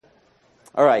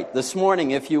All right, this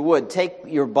morning, if you would, take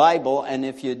your Bible, and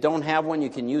if you don't have one, you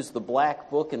can use the black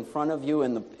book in front of you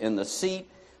in the seat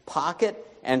pocket,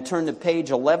 and turn to page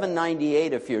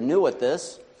 1198 if you're new at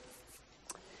this.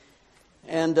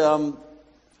 And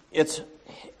it's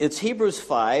Hebrews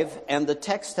 5, and the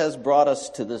text has brought us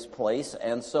to this place,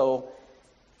 and so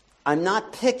I'm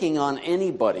not picking on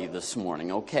anybody this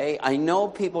morning, okay? I know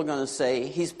people are going to say,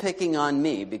 he's picking on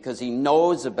me because he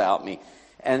knows about me.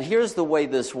 And here's the way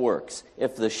this works.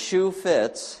 If the shoe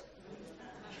fits,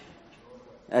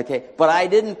 okay, but I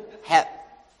didn't have,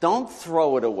 don't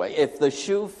throw it away. If the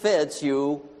shoe fits,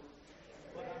 you,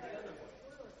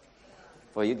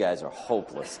 well, you guys are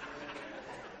hopeless.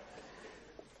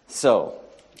 So,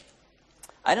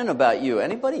 I don't know about you.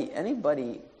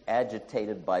 Anybody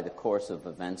agitated by the course of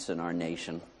events in our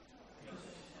nation?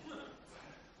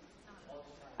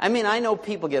 I mean, I know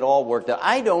people get all worked up.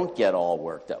 I don't get all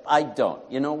worked up. I don't.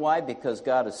 You know why? Because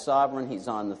God is sovereign. He's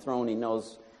on the throne. He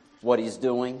knows what He's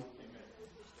doing.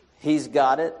 He's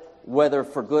got it, whether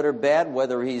for good or bad,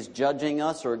 whether He's judging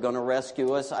us or going to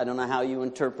rescue us. I don't know how you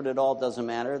interpret it all. It doesn't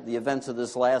matter. The events of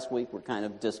this last week were kind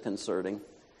of disconcerting.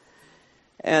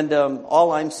 And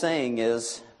all I'm saying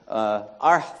is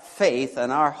our faith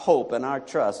and our hope and our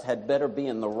trust had better be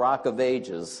in the Rock of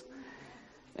Ages,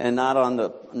 and not on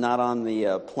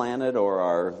the planet or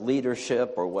our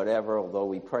leadership or whatever, although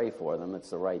we pray for them. It's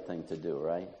the right thing to do,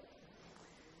 right?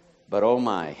 But oh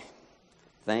my,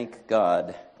 thank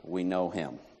God we know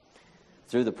Him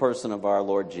through the person of our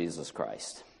Lord Jesus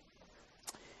Christ.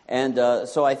 And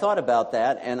so I thought about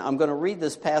that, and I'm going to read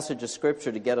this passage of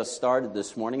Scripture to get us started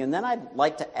this morning. And then I'd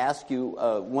like to ask you,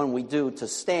 when we do, to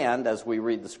stand as we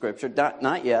read the Scripture.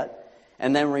 Not yet.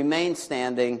 And then remain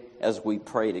standing as we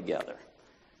pray together.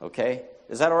 Okay?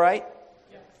 Is that all right?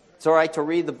 Yeah. It's all right to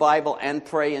read the Bible and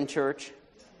pray in church?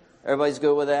 Everybody's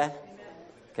good with that?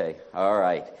 Okay, all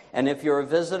right. And if you're a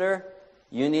visitor,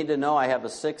 you need to know I have a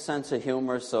sick sense of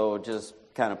humor, so just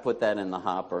kind of put that in the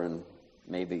hopper, and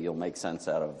maybe you'll make sense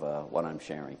out of what I'm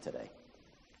sharing today.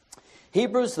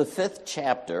 Hebrews, the 5th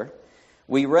chapter.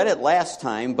 We read it last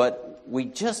time, but we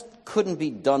just couldn't be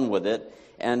done with it.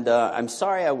 And I'm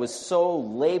sorry I was so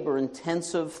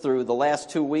labor-intensive through the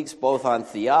last 2 weeks, both on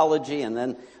theology and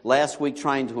then last week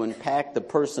trying to unpack the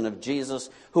person of Jesus,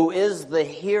 who is the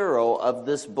hero of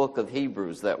this book of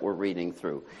Hebrews that we're reading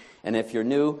through. And if you're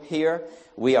new here,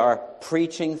 we are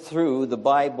preaching through the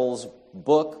Bible's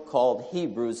book called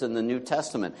Hebrews in the New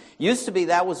Testament. Used to be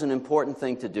that was an important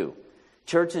thing to do.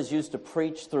 Churches used to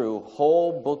preach through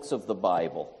whole books of the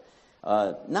Bible.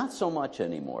 Not so much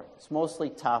anymore. It's mostly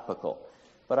topical.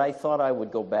 But I thought I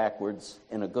would go backwards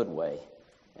in a good way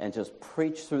and just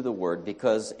preach through the Word,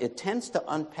 because it tends to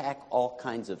unpack all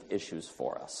kinds of issues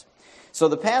for us. So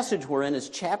the passage we're in is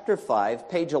chapter 5,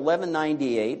 page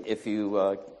 1198, if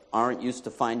you aren't used to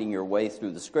finding your way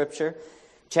through the Scripture.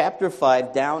 Chapter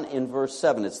 5, down in verse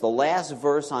 7. It's the last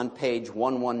verse on page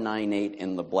 1198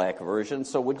 in the black version.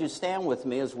 So would you stand with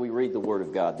me as we read the Word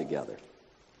of God together?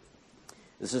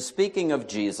 This is speaking of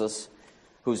Jesus,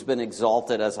 who's been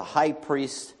exalted as a high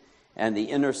priest and the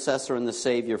intercessor and the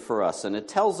Savior for us. And it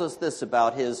tells us this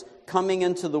about His coming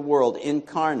into the world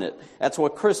incarnate. That's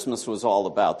what Christmas was all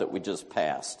about that we just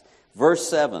passed. Verse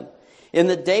 7. In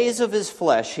the days of His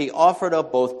flesh, He offered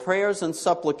up both prayers and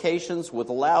supplications with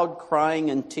loud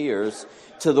crying and tears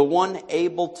to the one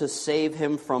able to save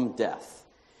Him from death.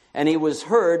 And He was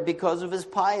heard because of His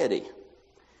piety.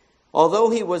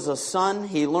 Although He was a son,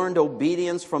 He learned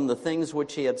obedience from the things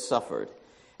which He had suffered.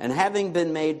 And having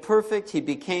been made perfect, He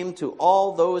became to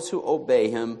all those who obey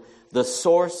Him the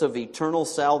source of eternal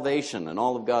salvation. And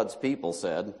all of God's people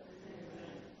said,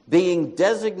 being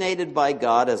designated by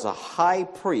God as a high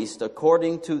priest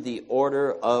according to the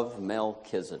order of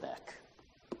Melchizedek.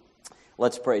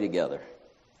 Let's pray together.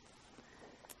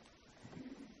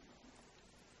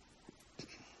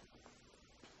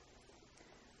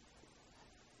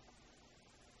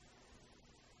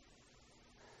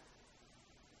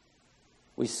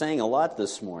 We sang a lot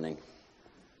this morning.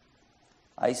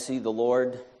 I see the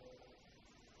Lord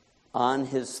on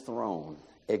His throne,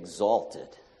 exalted,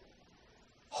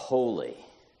 holy.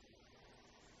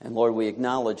 And Lord, we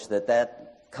acknowledge that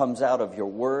that comes out of your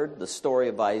word, the story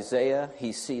of Isaiah.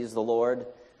 He sees the Lord,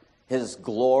 His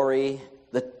glory,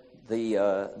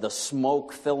 the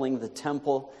smoke filling the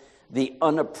temple, the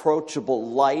unapproachable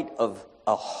light of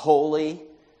a holy,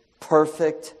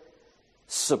 perfect,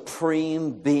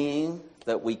 supreme being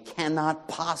that we cannot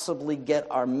possibly get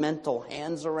our mental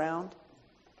hands around.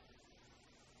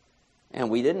 And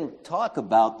we didn't talk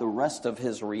about the rest of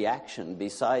His reaction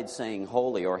besides saying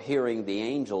holy or hearing the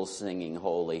angels singing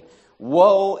holy.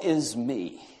 Woe is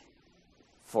me.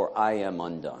 for I am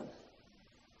undone.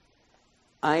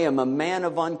 I am a man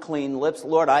of unclean lips.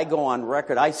 Lord, I go on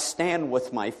record. I stand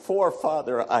with my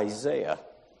forefather Isaiah.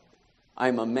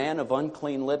 I'm a man of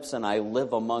unclean lips, and I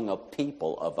live among a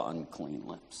people of unclean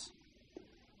lips.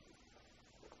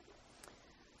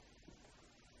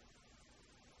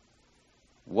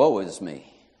 Woe is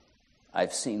me.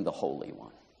 I've seen the Holy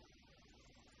One.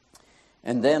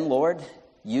 And then, Lord,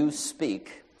 you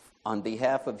speak on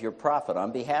behalf of your prophet,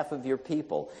 on behalf of your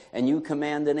people, and you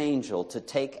command an angel to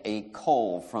take a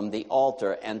coal from the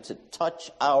altar and to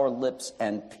touch our lips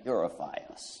and purify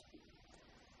us.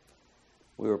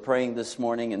 We were praying this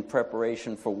morning in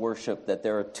preparation for worship that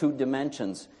there are two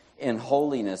dimensions in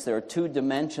holiness. There are two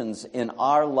dimensions in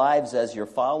our lives as your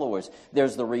followers.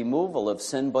 There's the removal of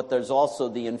sin, but there's also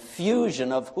the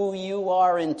infusion of who you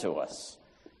are into us.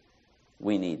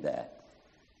 We need that.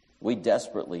 We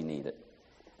desperately need it.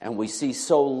 And we see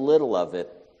so little of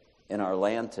it in our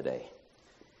land today.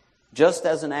 Just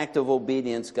as an act of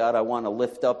obedience, God, I want to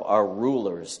lift up our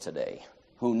rulers today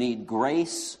who need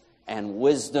grace and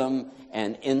wisdom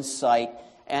and insight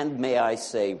and, may I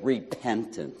say,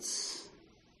 repentance.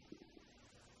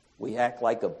 We act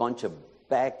like a bunch of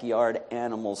backyard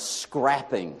animals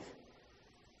scrapping,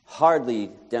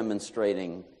 hardly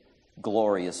demonstrating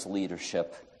glorious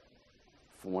leadership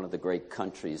for one of the great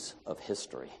countries of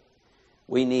history.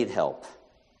 We need help.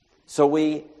 So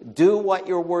we do what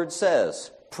your word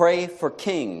says. Pray for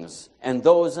kings and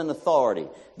those in authority,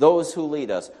 those who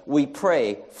lead us. We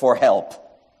pray for help.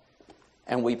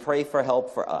 And we pray for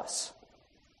help for us.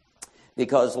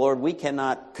 Because, Lord, we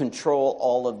cannot control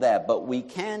all of that, but we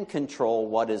can control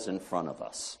what is in front of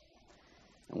us.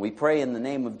 And we pray in the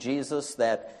name of Jesus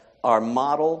that our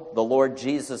model, the Lord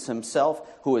Jesus himself,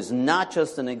 who is not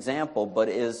just an example, but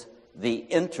is the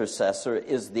intercessor,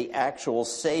 is the actual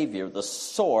Savior, the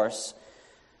source,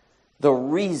 the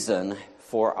reason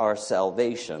for our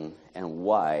salvation and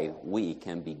why we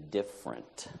can be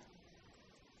different.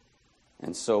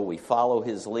 And so we follow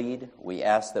his lead. We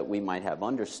ask that we might have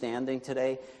understanding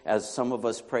today, as some of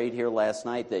us prayed here last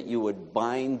night, that you would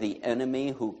bind the enemy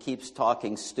who keeps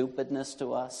talking stupidness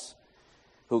to us,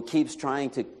 who keeps trying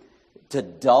to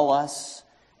dull us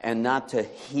and not to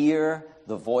hear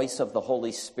the voice of the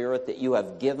Holy Spirit that you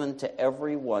have given to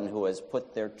everyone who has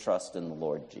put their trust in the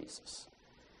Lord Jesus.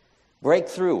 Break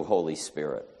through, Holy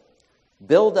Spirit.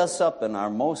 Build us up in our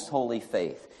most holy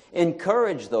faith.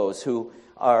 Encourage those who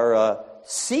are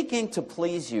seeking to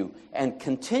please you and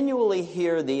continually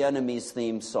hear the enemy's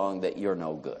theme song that you're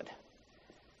no good.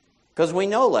 Because we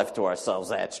know left to ourselves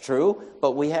that's true,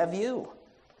 but we have you.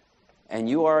 And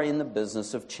you are in the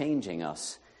business of changing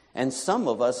us. And some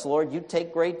of us, Lord, you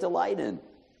take great delight in.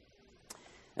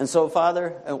 And so,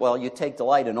 Father, well, you take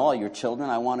delight in all your children.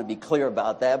 I want to be clear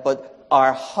about that. But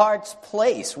our heart's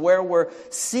place, where we're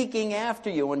seeking after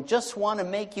you and just want to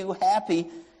make you happy,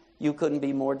 you couldn't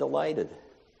be more delighted.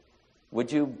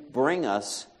 Would you bring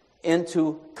us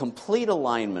into complete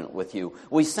alignment with you?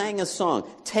 We sang a song,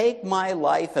 "Take my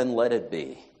life and let it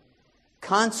be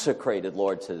consecrated,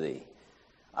 Lord, to thee."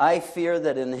 I fear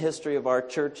that in the history of our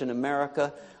church in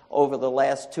America, over the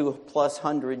last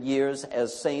 200+ years,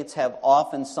 as saints have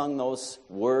often sung those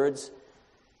words,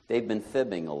 they've been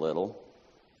fibbing a little.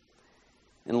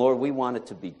 And Lord, we want it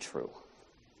to be true.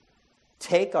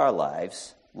 Take our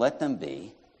lives, let them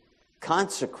be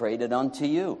consecrated unto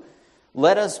you.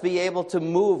 Let us be able to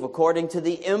move according to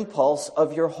the impulse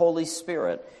of your Holy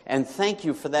Spirit. And thank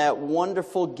you for that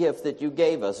wonderful gift that you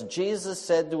gave us. Jesus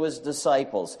said to his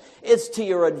disciples, "It's to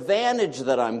your advantage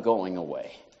that I'm going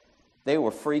away." They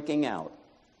were freaking out.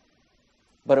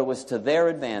 But it was to their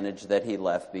advantage that he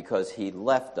left, because he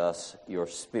left us your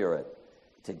Spirit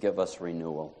to give us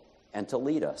renewal and to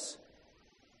lead us.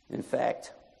 In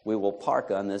fact, we will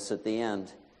park on this at the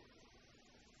end.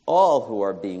 All who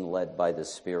are being led by the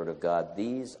Spirit of God,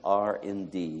 these are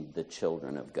indeed the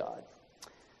children of God.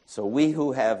 So we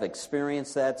who have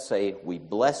experienced that say, we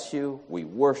bless you, we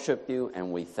worship you,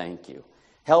 and we thank you.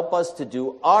 Help us to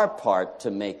do our part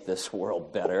to make this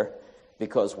world better,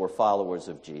 because we're followers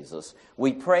of Jesus.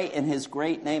 We pray in his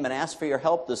great name and ask for your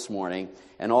help this morning.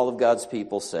 And all of God's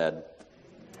people said,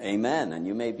 amen. And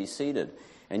you may be seated.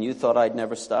 And you thought I'd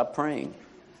never stop praying.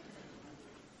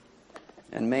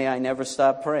 And may I never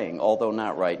stop praying, although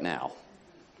not right now.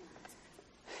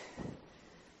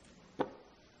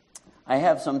 I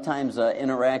have sometimes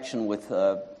interaction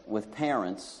with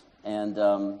parents,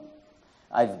 and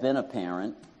I've been a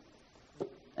parent.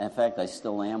 In fact, I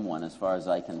still am one as far as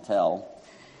I can tell.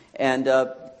 And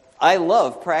I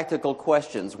love practical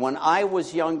questions. When I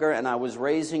was younger and I was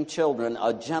raising children,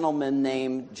 a gentleman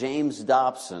named James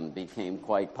Dobson became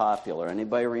quite popular.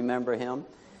 Anybody remember him?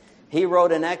 He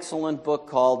wrote an excellent book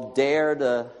called Dare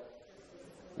to...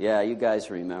 Yeah, you guys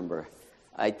remember.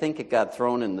 I think it got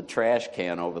thrown in the trash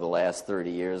can over the last 30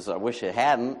 years. I wish it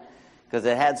hadn't, because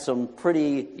it had some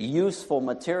pretty useful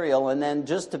material. And then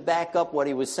just to back up what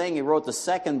he was saying, he wrote the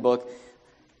second book,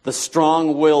 The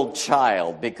Strong-Willed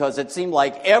Child, because it seemed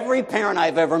like every parent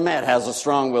I've ever met has a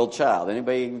strong-willed child.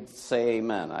 Anybody say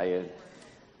amen?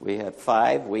 We had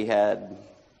 5. We had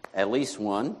at least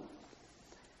 1.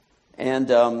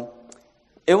 And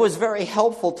it was very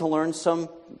helpful to learn some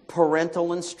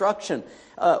parental instruction.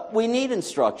 We need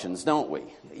instructions, don't we?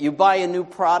 You buy a new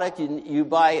product, you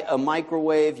buy a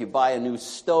microwave, you buy a new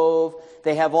stove.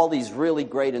 They have all these really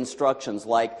great instructions,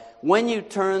 like when you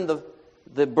turn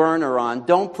the burner on,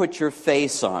 don't put your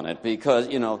face on it, because,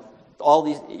 all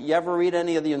these... You ever read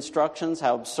any of the instructions,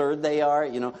 how absurd they are?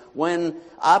 When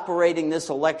operating this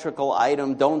electrical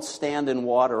item, don't stand in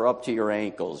water up to your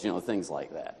ankles, things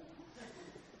like that.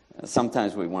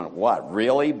 Sometimes we want, what,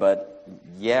 really? But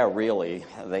yeah, really,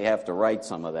 they have to write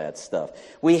some of that stuff.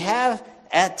 We have,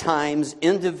 at times,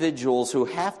 individuals who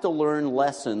have to learn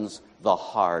lessons the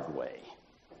hard way,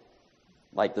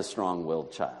 like the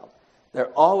strong-willed child. They're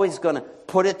always going to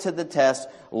put it to the test,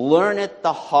 learn it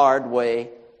the hard way,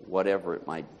 whatever it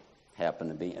might happen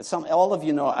to be. All of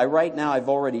you know, right now I've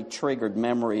already triggered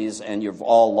memories, and you've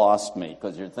all lost me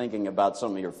because you're thinking about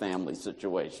some of your family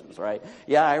situations, right?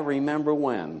 Yeah, I remember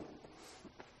when.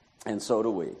 And so do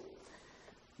we.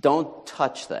 Don't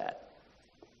touch that.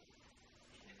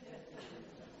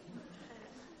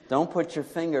 Don't put your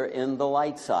finger in the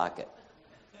light socket.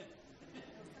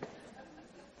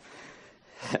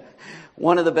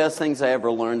 One of the best things I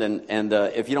ever learned, and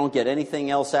if you don't get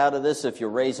anything else out of this, if you're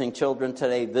raising children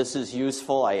today, this is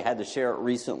useful. I had to share it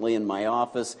recently in my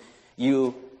office.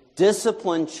 You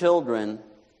discipline children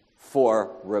for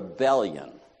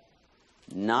rebellion,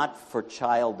 not for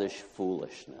childish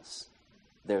foolishness.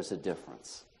 There's a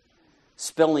difference.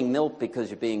 Spilling milk because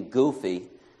you're being goofy,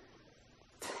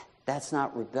 that's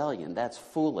not rebellion, that's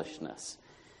foolishness.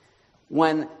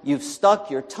 When you've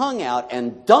stuck your tongue out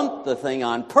and dumped the thing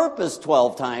on purpose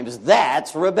 12 times,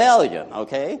 that's rebellion,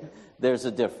 okay? There's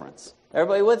a difference.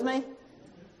 Everybody with me?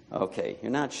 Okay,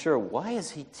 you're not sure. Why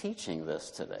is he teaching this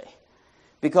today?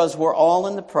 Because we're all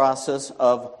in the process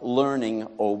of learning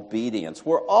obedience.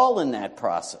 We're all in that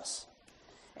process.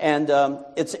 And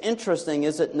it's interesting,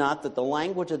 is it not, that the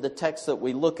language of the text that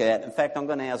we look at, in fact, I'm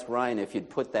going to ask Ryan if you'd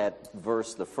put that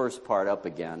verse, the first part, up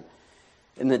again.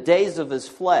 In the days of his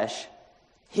flesh,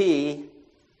 he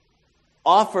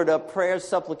offered up prayers,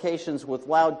 supplications with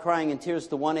loud crying and tears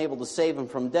to one able to save him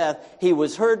from death. He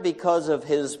was heard because of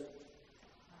his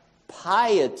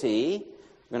piety.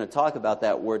 We're going to talk about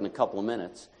that word in a couple of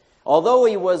minutes. Although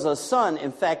he was a son,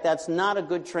 in fact, that's not a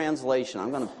good translation.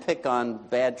 I'm going to pick on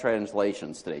bad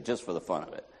translations today, just for the fun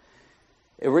of it.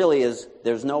 It really is,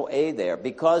 there's no A there.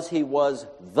 Because he was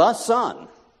the Son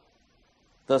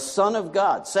of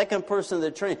God, second person of the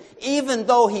Trinity. Even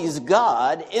though he's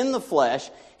God in the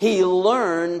flesh, he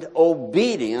learned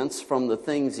obedience from the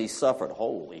things he suffered.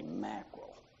 Holy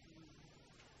mackerel.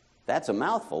 That's a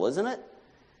mouthful, isn't it?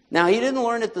 Now, he didn't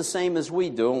learn it the same as we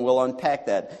do, and we'll unpack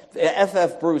that.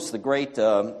 F.F. Bruce, the great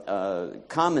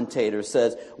commentator,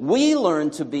 says, we learn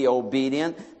to be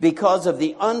obedient because of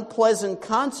the unpleasant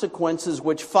consequences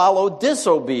which follow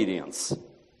disobedience.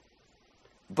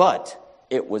 But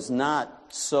it was not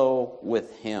so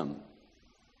with him.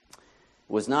 It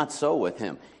was not so with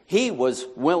him. He was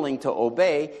willing to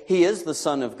obey. He is the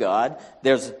Son of God.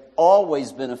 There's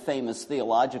always been a famous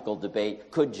theological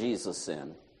debate. Could Jesus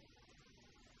sin?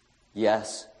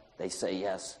 Yes. They say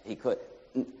yes, he could.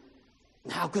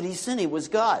 How could he sin? He was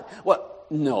God. Well,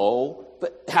 no.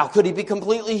 But how could he be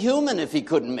completely human if he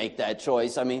couldn't make that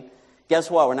choice? I mean,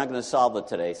 guess what? We're not going to solve it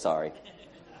today. Sorry.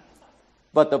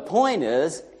 But the point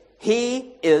is,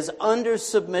 he is under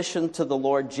submission to the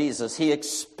Lord Jesus. He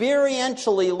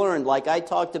experientially learned, like I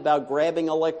talked about grabbing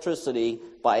electricity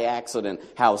by accident,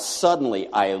 how suddenly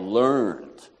I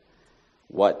learned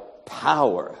what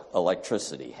power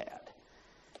electricity had.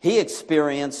 He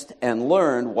experienced and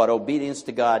learned what obedience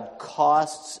to God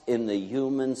costs in the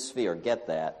human sphere. Get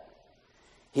that?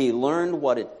 He learned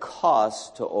what it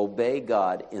costs to obey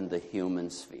God in the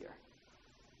human sphere.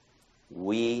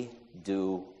 We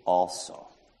do also.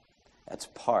 That's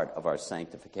part of our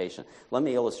sanctification. Let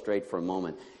me illustrate for a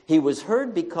moment. He was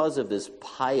heard because of his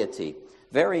piety.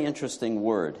 Very interesting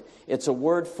word. It's a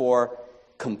word for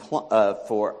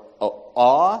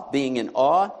awe, being in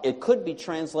awe. It could be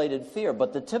translated fear,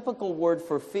 but the typical word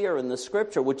for fear in the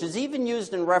Scripture, which is even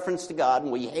used in reference to God,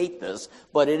 and we hate this,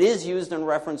 but it is used in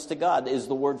reference to God, is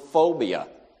the word phobia.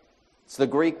 It's the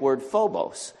Greek word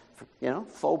phobos,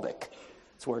 phobic.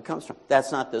 That's where it comes from.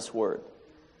 That's not this word.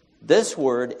 This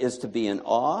word is to be in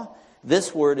awe.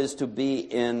 This word is to be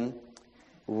in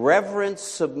reverent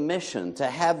submission, to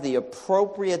have the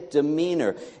appropriate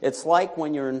demeanor. It's like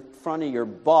when you're in front of your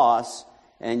boss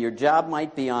and your job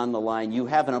might be on the line. You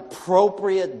have an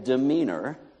appropriate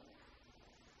demeanor.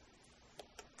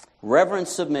 Reverent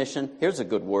submission. Here's a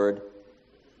good word.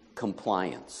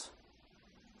 Compliance.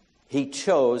 He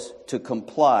chose to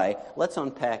comply. Let's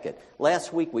unpack it.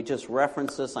 Last week we just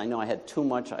referenced this. I know I had too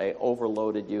much. I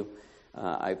overloaded you.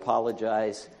 I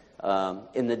apologize.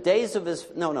 In the days of his...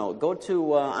 go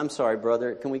to... I'm sorry,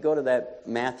 brother. Can we go to that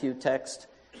Matthew text?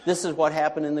 This is what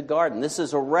happened in the garden. This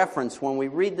is a reference. When we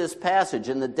read this passage,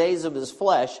 in the days of his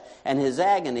flesh and his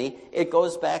agony, it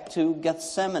goes back to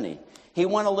Gethsemane. He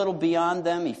went a little beyond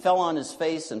them. He fell on his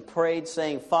face and prayed,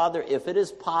 saying, Father, if it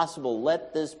is possible,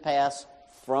 let this pass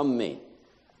from me.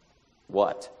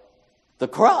 What? The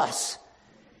cross.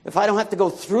 If I don't have to go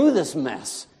through this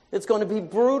mess, it's going to be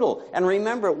brutal. And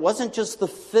remember, it wasn't just the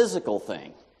physical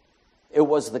thing. It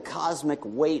was the cosmic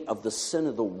weight of the sin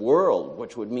of the world,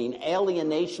 which would mean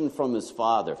alienation from his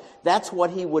Father. That's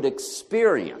what he would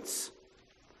experience.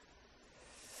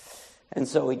 And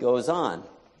so he goes on.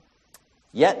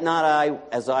 Yet not I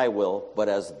as I will, but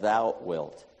as thou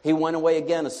wilt. He went away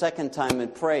again a second time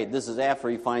and prayed. This is after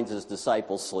he finds his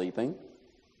disciples sleeping.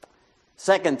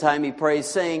 Second time he prays,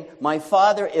 saying, My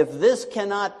Father, if this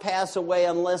cannot pass away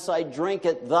unless I drink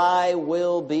it, thy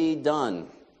will be done.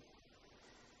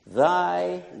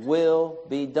 Thy will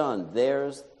be done.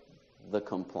 There's the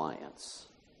compliance.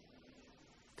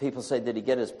 People say, did he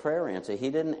get his prayer answered? He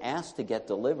didn't ask to get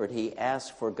delivered. He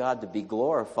asked for God to be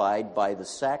glorified by the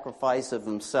sacrifice of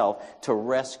himself to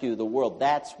rescue the world.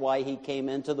 That's why he came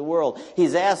into the world.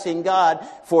 He's asking God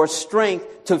for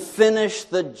strength to finish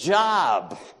the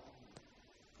job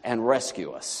and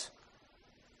rescue us.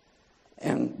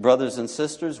 And brothers and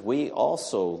sisters, we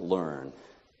also learn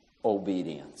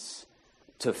obedience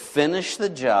to finish the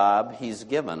job he's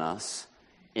given us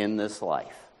in this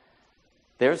life.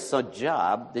 There's a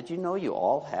job. Did you know you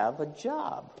all have a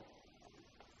job?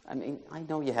 I mean, I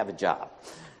know you have a job.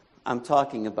 I'm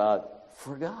talking about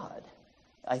for God.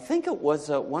 I think it was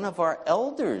one of our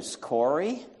elders,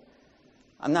 Corey.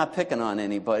 I'm not picking on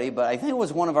anybody, but I think it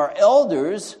was one of our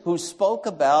elders who spoke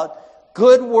about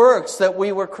good works that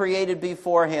we were created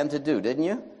beforehand to do, didn't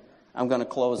you? I'm going to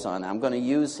close on it. I'm going to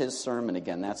use his sermon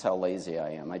again. That's how lazy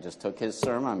I am. I just took his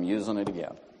sermon. I'm using it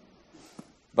again.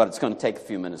 But it's going to take a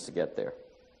few minutes to get there.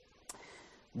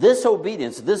 This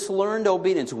obedience, this learned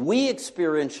obedience, we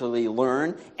experientially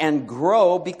learn and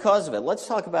grow because of it. Let's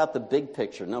talk about the big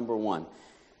picture, number one.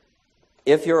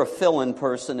 If you're a fill-in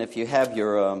person, if you have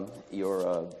your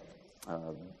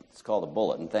it's called a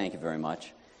bulletin, thank you very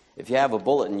much. If you have a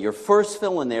bulletin, your first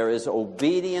fill-in there is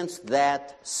obedience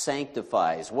that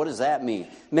sanctifies. What does that mean?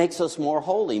 Makes us more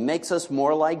holy, makes us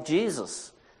more like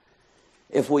Jesus.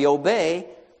 If we obey,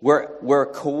 we're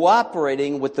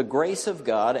cooperating with the grace of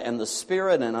God and the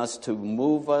Spirit in us to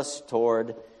move us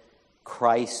toward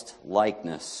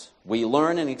Christ-likeness. We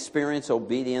learn and experience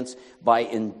obedience by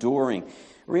enduring.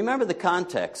 Remember the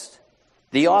context.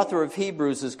 The author of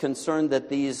Hebrews is concerned that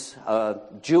these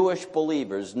Jewish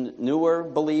believers, newer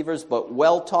believers, but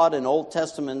well-taught in Old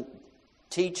Testament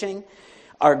teaching,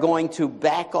 are going to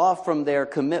back off from their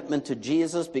commitment to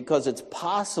Jesus because it's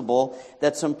possible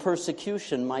that some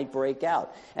persecution might break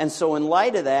out. And so in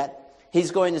light of that, he's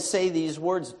going to say these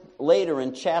words later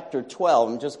in chapter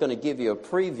 12. I'm just going to give you a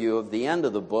preview of the end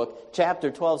of the book. Chapter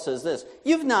 12 says this,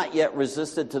 You've not yet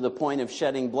resisted to the point of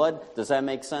shedding blood. Does that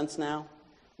make sense now?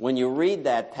 When you read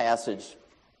that passage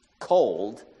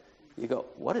cold, you go,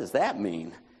 what does that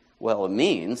mean? Well, it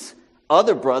means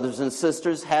other brothers and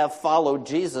sisters have followed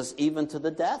Jesus even to the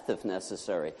death if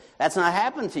necessary. That's not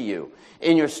happened to you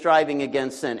in your striving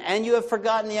against sin. And you have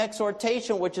forgotten the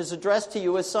exhortation which is addressed to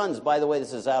you as sons. By the way,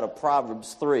 this is out of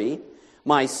Proverbs 3.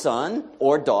 My son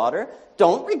or daughter,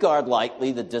 don't regard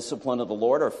lightly the discipline of the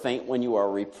Lord or faint when you are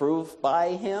reproved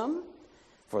by him.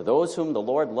 For those whom the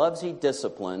Lord loves, he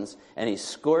disciplines, and he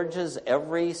scourges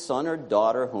every son or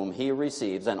daughter whom he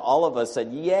receives. And all of us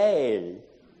said, yay!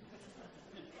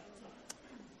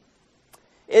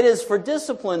 It is for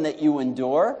discipline that you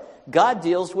endure. God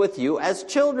deals with you as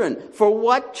children. For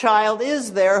what child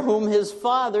is there whom his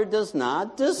father does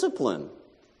not discipline?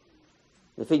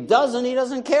 If he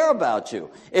doesn't care about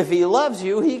you. If he loves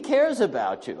you, he cares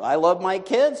about you. I love my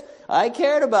kids. I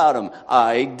cared about them.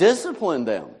 I disciplined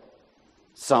them.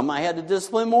 Some I had to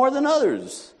discipline more than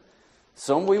others.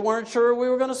 Some we weren't sure we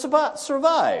were going to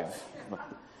survive.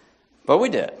 But we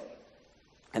did.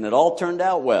 And it all turned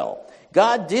out well.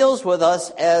 God deals with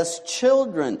us as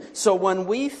children. So when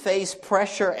we face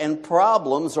pressure and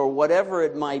problems or whatever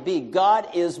it might be, God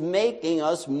is making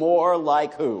us more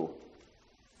like who?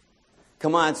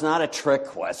 Come on, it's not a trick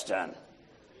question.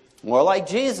 More like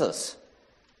Jesus.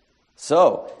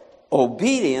 So,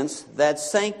 obedience that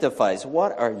sanctifies.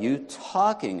 What are you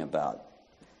talking about?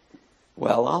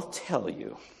 Well, I'll tell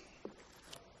you.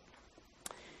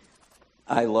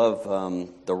 I love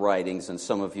the writings, and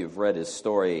some of you have read his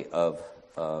story of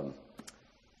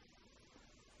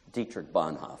Dietrich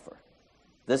Bonhoeffer.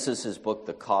 This is his book,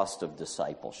 The Cost of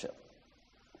Discipleship.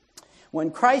 When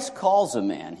Christ calls a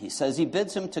man, he says he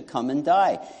bids him to come and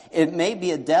die. It may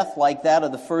be a death like that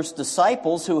of the first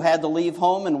disciples who had to leave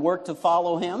home and work to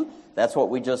follow him. That's what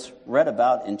we just read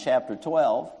about in chapter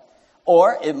 12.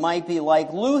 Or it might be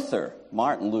like Luther,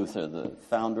 Martin Luther, the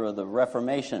founder of the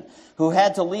Reformation, who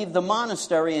had to leave the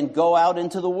monastery and go out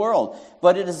into the world.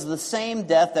 But it is the same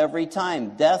death every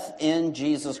time. Death in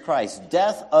Jesus Christ.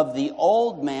 Death of the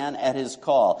old man at his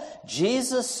call.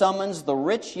 Jesus summons the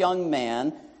rich young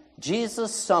man.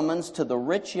 Jesus summons to the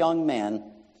rich young man,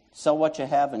 sell what you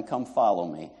have and come follow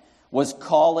me, was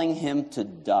calling him to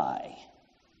die.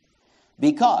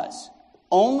 Because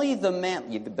only the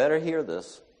man, you better hear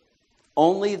this,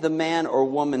 only the man or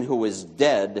woman who is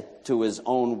dead to his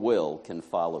own will can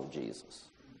follow Jesus.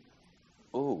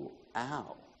 Ooh,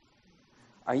 ow.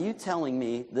 Are you telling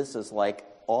me this is like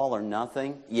all or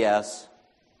nothing? Yes.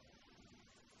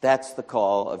 That's the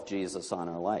call of Jesus on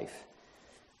our life.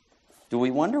 Do we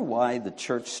wonder why the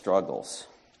church struggles?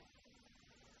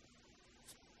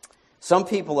 Some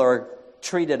people are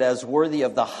treated as worthy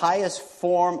of the highest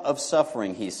form of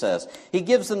suffering, he says. He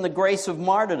gives them the grace of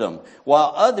martyrdom,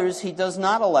 while others he does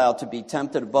not allow to be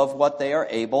tempted above what they are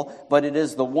able, but it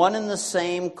is the one and the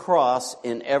same cross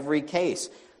in every case.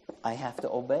 I have to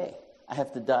obey. I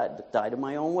have to die to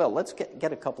my own will. Let's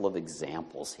get a couple of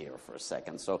examples here for a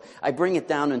second. So I bring it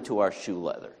down into our shoe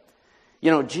leather. You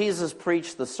know, Jesus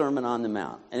preached the Sermon on the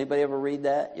Mount. Anybody ever read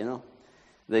that? You know,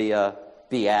 the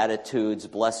Beatitudes,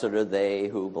 blessed are they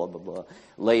who, blah, blah, blah.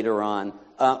 Later on,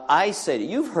 I say to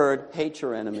you, you've heard, hate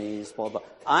your enemies, blah, blah.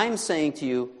 I'm saying to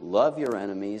you, love your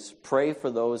enemies, pray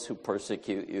for those who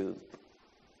persecute you,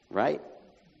 right?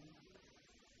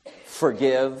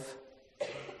 Forgive,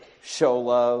 show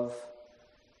love.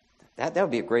 That would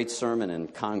be a great sermon in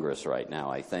Congress right now,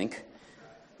 I think.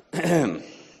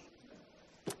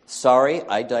 Sorry,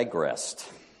 I digressed.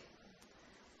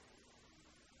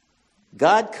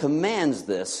 God commands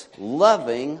this,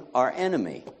 loving our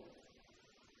enemy.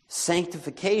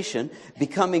 Sanctification,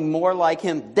 becoming more like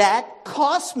him. That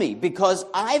cost me because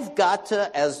I've got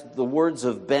to, as the words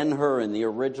of Ben-Hur in the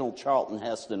original Charlton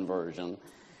Heston version,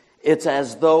 it's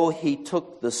as though he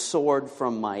took the sword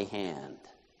from my hand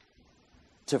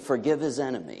to forgive his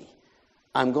enemy.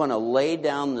 I'm going to lay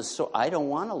down the sword. I don't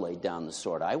want to lay down the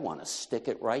sword. I want to stick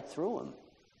it right through him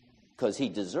because he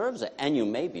deserves it. And you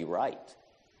may be right.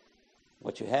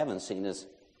 What you haven't seen is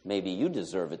maybe you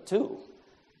deserve it too.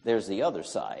 There's the other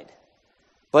side.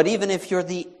 But even if you're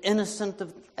the innocent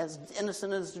as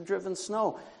the driven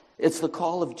snow, it's the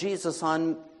call of Jesus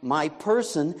on my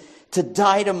person to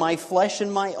die to my flesh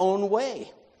in my own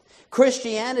way.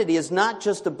 Christianity is not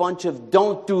just a bunch of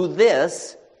don't do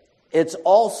this. It's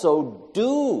also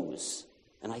do's.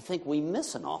 And I think we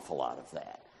miss an awful lot of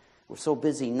that. We're so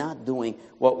busy not doing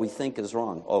what we think is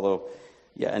wrong. Although,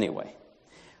 anyway.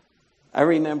 I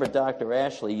remember Dr.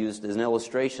 Ashley used as an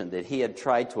illustration that he had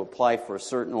tried to apply for a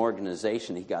certain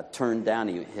organization. He got turned down.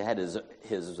 He had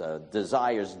his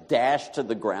desires dashed to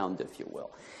the ground, if you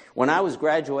will. When I was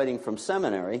graduating from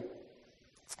seminary,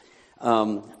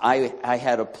 I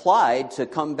had applied to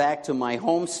come back to my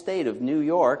home state of New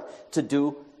York to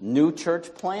do new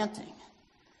church planting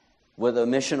with a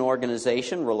mission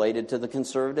organization related to the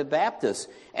Conservative Baptists.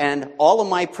 And all of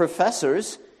my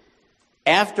professors,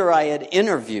 after I had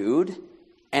interviewed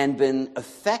and been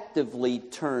effectively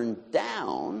turned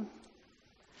down,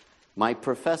 my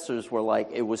professors were like,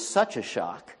 it was such a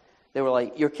shock. They were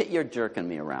like, you're jerking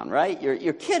me around, right?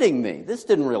 You're kidding me. This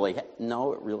didn't really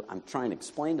no, it really. I'm trying to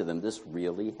explain to them this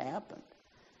really happened.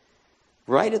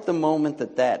 Right at the moment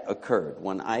that occurred,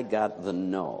 when I got the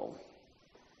no,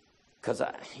 because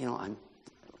there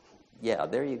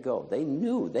you go. They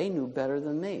knew better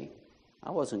than me. I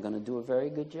wasn't going to do a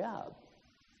very good job.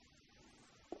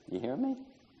 You hear me?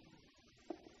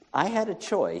 I had a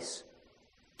choice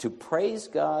to praise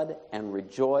God and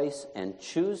rejoice and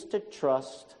choose to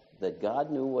trust that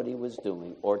God knew what he was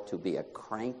doing, or to be a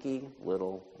cranky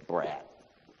little brat.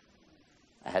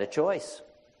 I had a choice.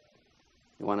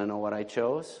 You want to know what I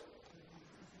chose?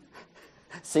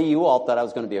 See, you all thought I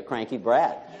was going to be a cranky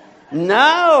brat.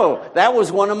 No, that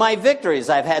was one of my victories.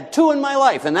 I've had 2 in my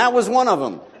life, and that was one of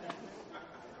them.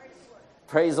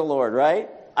 Praise the Lord, right?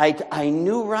 I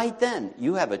knew right then,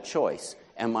 you have a choice.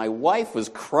 And my wife was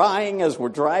crying as we're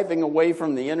driving away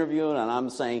from the interview, and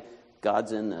I'm saying,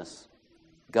 God's in this.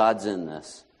 God's in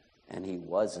this. And he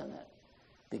was in it.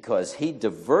 Because he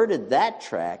diverted that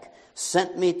track,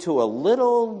 sent me to a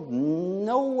little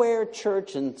nowhere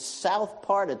church in south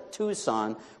part of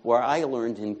Tucson where I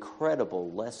learned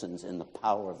incredible lessons in the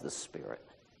power of the Spirit.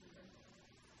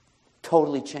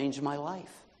 Totally changed my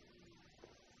life.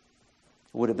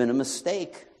 It would have been a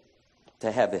mistake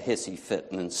to have a hissy fit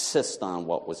and insist on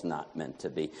what was not meant to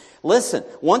be. Listen,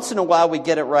 once in a while we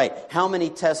get it right. How many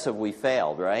tests have we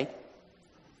failed, right?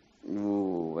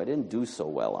 Ooh, I didn't do so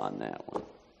well on that one.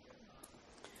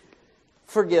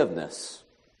 Forgiveness,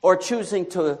 or choosing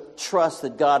to trust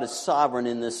that God is sovereign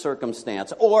in this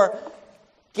circumstance, or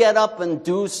get up and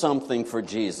do something for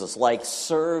Jesus, like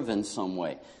serve in some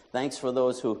way. Thanks for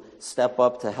those who step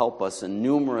up to help us in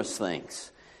numerous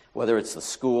things, whether it's the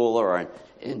school or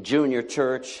in junior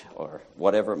church or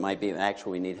whatever it might be.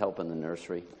 Actually, we need help in the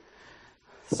nursery.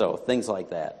 So things like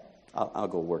that. I'll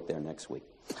go work there next week.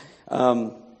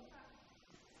 Don't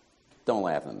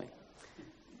laugh at me.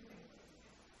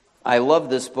 I love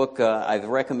this book. I've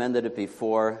recommended it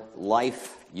before,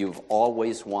 Life You've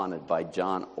Always Wanted by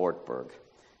John Ortberg.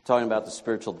 Talking about the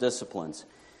spiritual disciplines.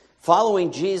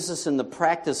 Following Jesus in the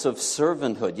practice of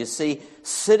servanthood. You see,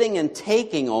 sitting and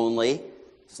taking only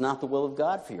is not the will of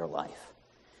God for your life.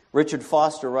 Richard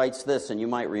Foster writes this, and you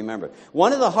might remember it.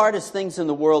 One of the hardest things in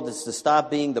the world is to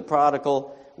stop being the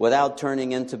prodigal without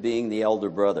turning into being the elder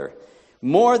brother.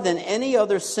 More than any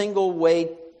other single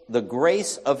way, the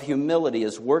grace of humility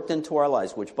is worked into our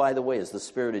lives, which, by the way, is the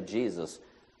Spirit of Jesus.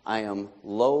 I am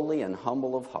lowly and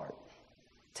humble of heart.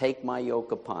 Take my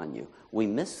yoke upon you. We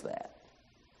miss that.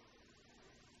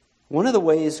 One of the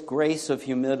ways grace of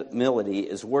humility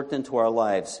is worked into our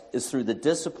lives is through the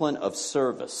discipline of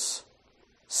service.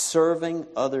 Serving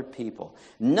other people.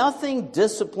 Nothing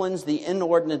disciplines the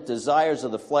inordinate desires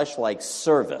of the flesh like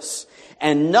service.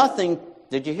 And nothing,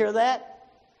 did you hear that?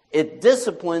 It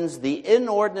disciplines the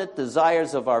inordinate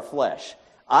desires of our flesh.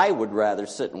 I would rather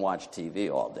sit and watch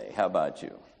TV all day. How about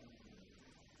you?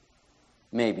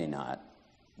 Maybe not.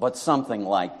 But something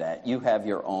like that. You have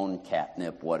your own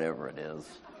catnip, whatever it is.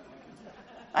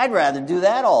 I'd rather do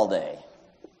that all day.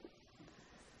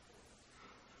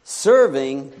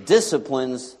 Serving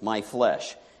disciplines my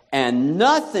flesh. And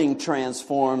nothing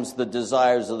transforms the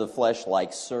desires of the flesh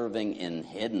like serving in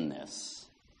hiddenness.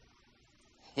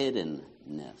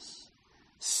 Hiddenness.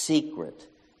 Secret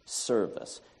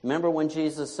service. Remember when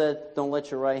Jesus said, don't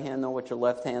let your right hand know what your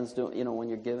left hand's doing, when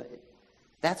you're giving?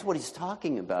 That's what he's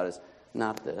talking about, is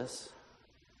not this.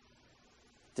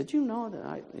 Did you know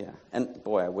that? Yeah. And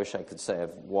boy, I wish I could say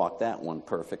I've walked that one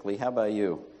perfectly. How about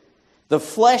you? The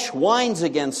flesh whines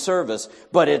against service,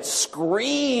 but it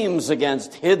screams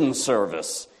against hidden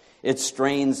service. It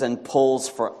strains and pulls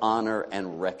for honor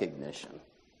and recognition.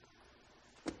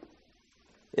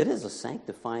 It is a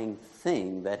sanctifying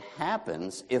thing that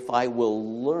happens if I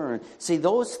will learn. See,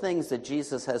 those things that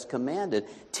Jesus has commanded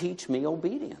teach me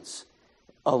obedience.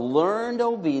 A learned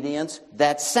obedience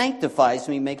that sanctifies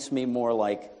me, makes me more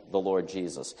like the Lord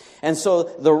Jesus. And so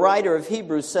the writer of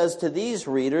Hebrews says to these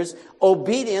readers,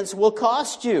 obedience will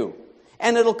cost you,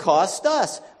 and it'll cost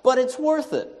us, but it's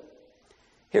worth it.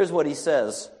 Here's what he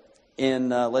says in,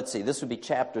 this would be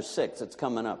chapter 6, it's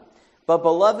coming up. But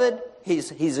beloved,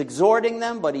 he's exhorting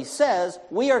them, but he says,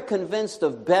 we are convinced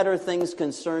of better things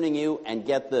concerning you, and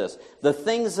get this, the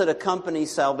things that accompany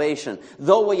salvation.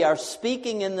 Though we are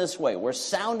speaking in this way, we're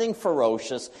sounding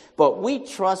ferocious, but we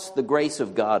trust the grace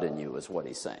of God in you, is what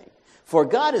he's saying. For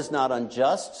God is not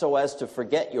unjust so as to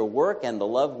forget your work and the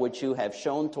love which you have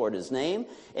shown toward his name,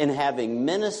 in having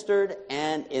ministered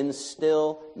and in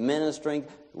still ministering.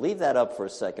 Leave that up for a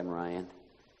second, Ryan.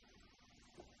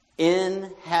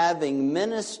 In having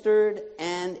ministered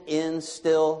and in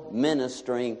still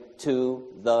ministering to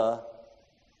the,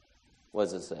 what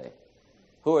does it say?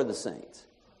 Who are the saints?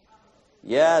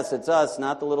 Yes, it's us,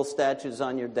 not the little statues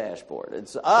on your dashboard.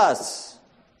 It's us.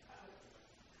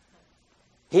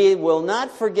 He will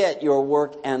not forget your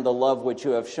work and the love which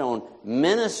you have shown,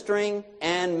 ministering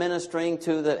and ministering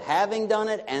to the, having done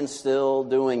it and still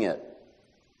doing it.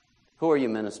 Who are you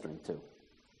ministering to?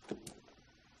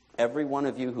 every one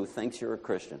of you who thinks you're a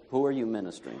Christian, who are you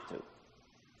ministering to?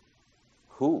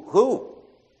 Who?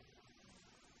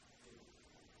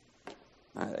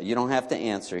 You don't have to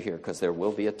answer here because there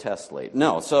will be a test later.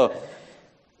 No, so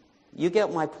you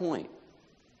get my point.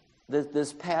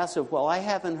 This passive, well, I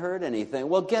haven't heard anything.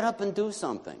 Well, get up and do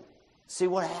something. See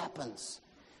what happens.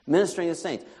 Ministering to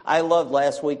saints. I loved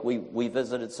last week we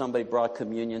visited somebody, brought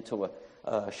communion to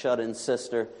a shut-in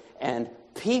sister, and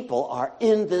people are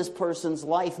in this person's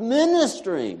life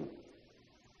ministering.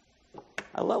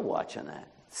 I love watching that.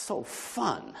 It's so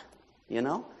fun, you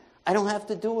know? I don't have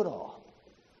to do it all.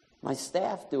 My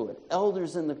staff do it.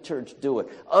 Elders in the church do it.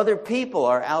 Other people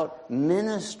are out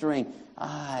ministering.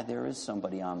 There is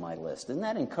somebody on my list. Isn't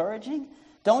that encouraging?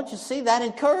 Don't you see? That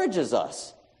encourages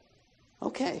us.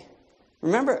 Okay.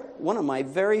 Remember, one of my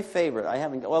very favorite,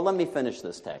 let me finish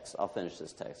this text. I'll finish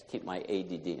this text. Keep my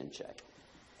ADD in check.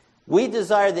 We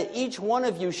desire that each one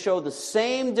of you show the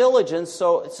same diligence.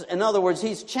 So, in other words,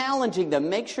 he's challenging them.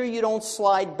 Make sure you don't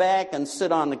slide back and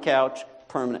sit on the couch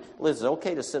permanent. Liz, it's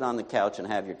okay to sit on the couch and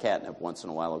have your catnip once in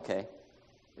a while, okay?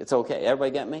 It's okay.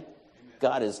 Everybody get me? Amen.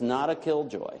 God is not a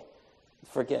killjoy.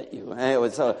 Forget you.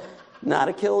 It's not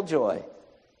a killjoy.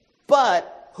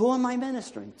 But who am I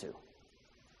ministering to?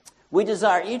 We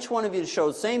desire each one of you to show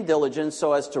the same diligence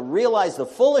so as to realize the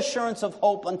full assurance of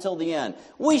hope until the end.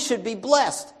 We should be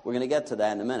blessed. We're going to get to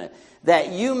that in a minute.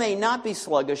 That you may not be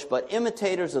sluggish, but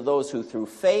imitators of those who through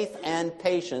faith and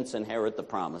patience inherit the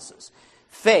promises.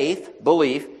 Faith,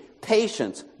 belief,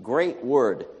 patience, great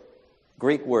word.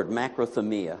 Greek word,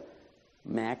 macrothemia.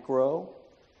 Macro,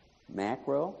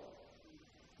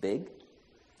 big.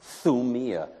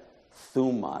 Thumia,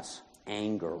 thumos.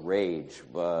 Anger, rage,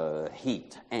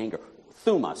 heat, anger.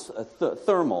 Thumos,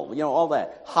 thermal, all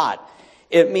that. Hot.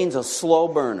 It means a slow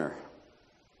burner.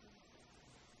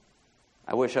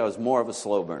 I wish I was more of a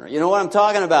slow burner. You know what I'm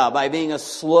talking about by being a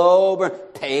slow burner?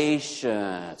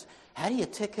 Patience. How do you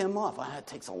tick him off? It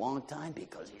takes a long time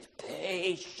because he's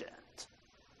patient.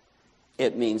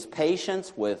 It means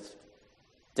patience with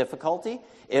difficulty.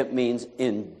 It means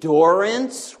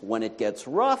endurance when it gets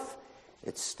rough.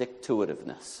 It's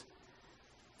stick-to-itiveness.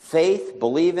 Faith,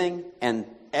 believing, and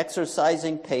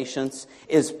exercising patience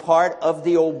is part of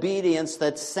the obedience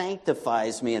that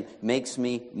sanctifies me and makes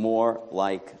me more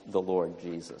like the Lord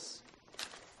Jesus.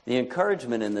 The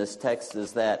encouragement in this text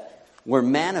is that we're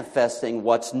manifesting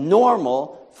what's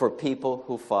normal for people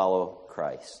who follow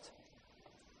Christ.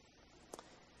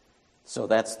 So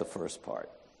that's the first part.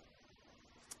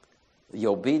 The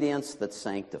obedience that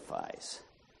sanctifies.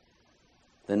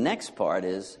 The next part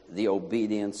is the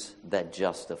obedience that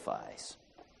justifies.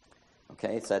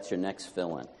 Okay, so that's your next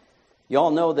fill-in. You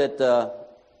all know that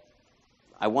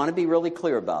I want to be really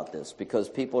clear about this because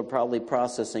people are probably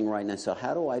processing right now. So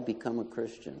how do I become a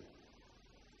Christian?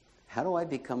 How do I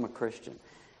become a Christian?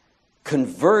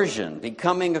 Conversion,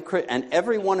 becoming a Christian, and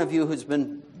every one of you who's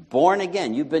been born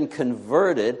again, you've been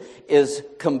converted, is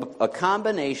a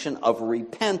combination of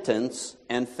repentance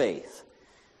and faith.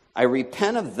 I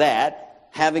repent of that,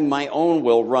 having my own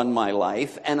will run my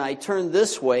life, and I turn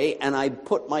this way and I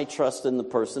put my trust in the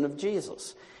person of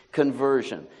Jesus.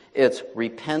 Conversion. It's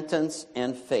repentance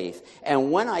and faith.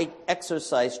 And when I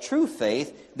exercise true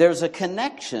faith, there's a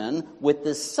connection with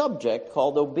this subject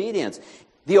called obedience.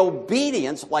 The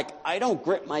obedience, like I don't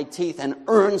grit my teeth and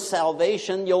earn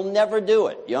salvation, you'll never do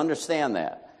it. You understand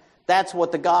that? That's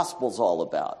what the gospel's all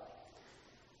about.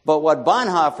 But what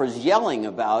Bonhoeffer's yelling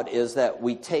about is that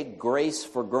we take grace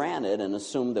for granted and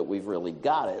assume that we've really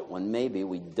got it when maybe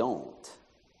we don't.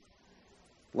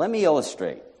 Let me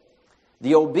illustrate.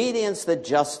 The obedience that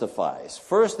justifies.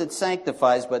 First it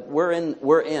sanctifies, but we're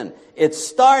in. It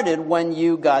started when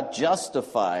you got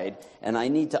justified, and I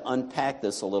need to unpack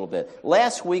this a little bit.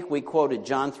 Last week we quoted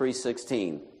John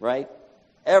 3:16, right?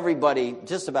 Everybody,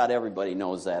 just about everybody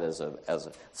knows that as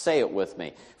a say it with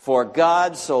me. For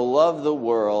God so loved the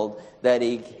world that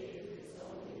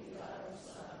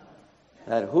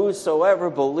that whosoever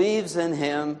believes in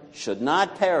him should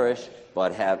not perish,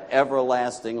 but have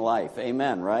everlasting life.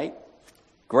 Amen, right?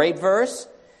 Great verse.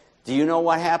 Do you know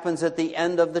what happens at the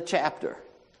end of the chapter?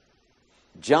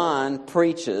 John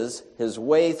preaches his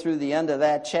way through the end of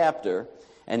that chapter,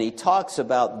 and he talks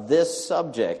about this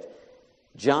subject.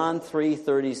 John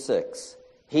 3:36.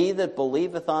 He that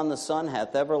believeth on the Son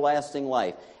hath everlasting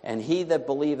life, and he that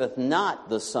believeth not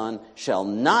the Son shall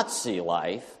not see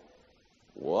life.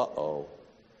 Whoa.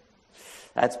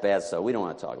 That's bad stuff. We don't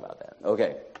want to talk about that.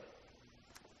 Okay.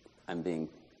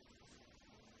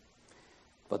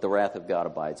 But the wrath of God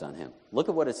abides on him. Look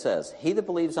at what it says. He that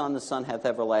believes on the Son hath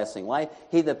everlasting life.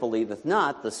 He that believeth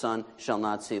not the Son shall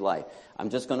not see life. I'm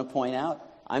just going to point out,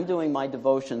 I'm doing my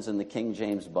devotions in the King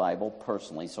James Bible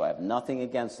personally, so I have nothing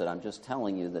against it. I'm just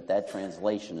telling you that that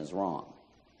translation is wrong.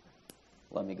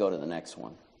 Let me go to the next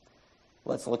one.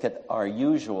 Let's look at our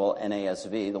usual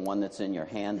NASV, the one that's in your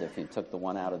hand if you took the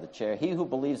one out of the chair. He who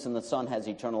believes in the Son has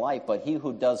eternal life, but he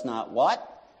who does not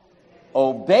what?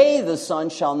 Obey the Son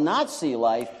shall not see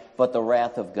life, but the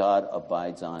wrath of God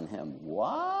abides on him.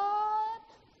 What?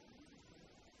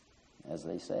 As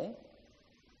they say?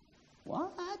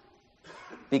 What?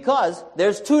 Because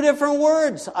there's two different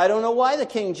words. I don't know why the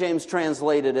King James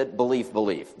translated it belief,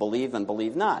 believe and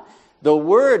believe not. The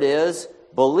word is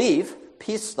belief,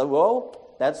 pisteuo,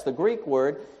 that's the Greek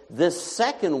word. This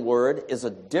second word is a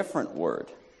different word.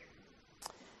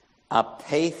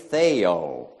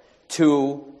 Apatheo,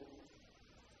 to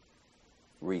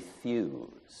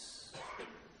refuse.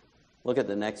 Look at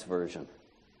the next version.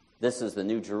 This is the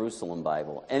New Jerusalem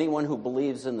Bible. Anyone who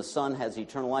believes in the Son has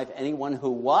eternal life. Anyone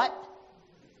who what?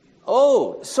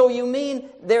 Oh, so you mean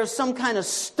there's some kind of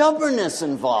stubbornness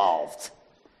involved.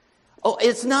 Oh,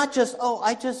 it's not just,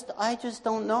 I just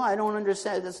don't know. I don't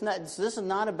understand. This is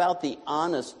not about the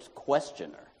honest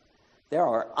questioner. There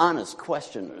are honest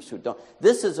questioners who don't.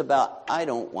 This is about, I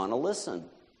don't want to listen.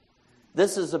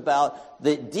 This is about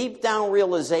the deep down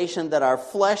realization that our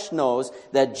flesh knows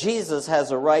that Jesus has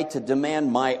a right to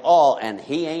demand my all, and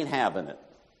he ain't having it.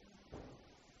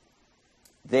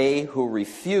 They who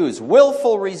refuse,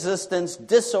 willful resistance,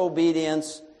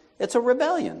 disobedience, it's a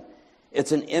rebellion.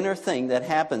 It's an inner thing that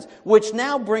happens, which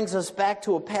now brings us back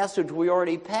to a passage we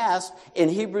already passed in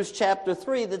Hebrews chapter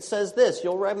 3 that says this.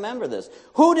 You'll remember this.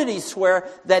 Who did he swear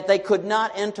that they could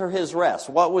not enter his rest?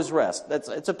 What was rest?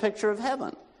 It's a picture of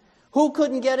heaven. Who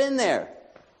couldn't get in there?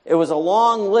 It was a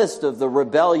long list of the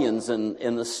rebellions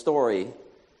in the story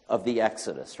of the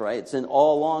Exodus, right? It's an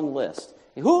all long list.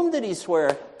 Whom did he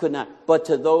swear could not? But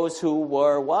to those who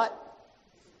were what?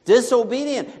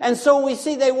 Disobedient. And so we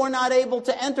see they were not able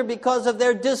to enter because of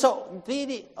their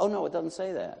disobedience. Oh, no, it doesn't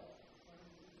say that.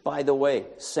 By the way,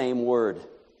 same word.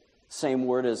 Same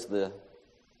word as the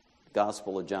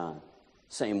Gospel of John.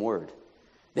 Same word.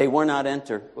 They were not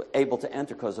able to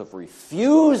enter because of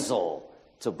refusal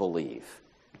to believe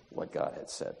what God had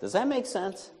said. Does that make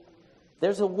sense?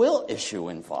 There's a will issue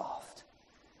involved.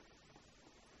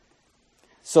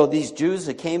 So these Jews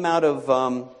that came out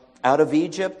of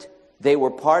Egypt, they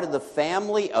were part of the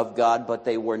family of God, but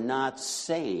they were not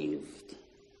saved.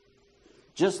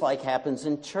 Just like happens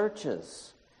in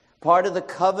churches. Part of the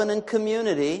covenant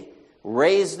community,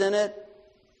 raised in it,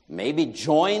 maybe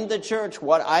joined the church,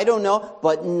 what I don't know,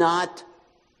 but not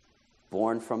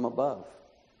born from above,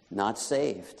 not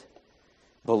saved.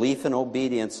 Belief and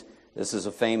obedience, this is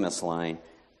a famous line,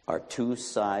 are two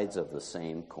sides of the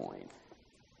same coin.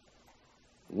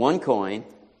 One coin,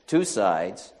 two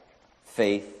sides,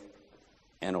 faith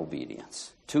and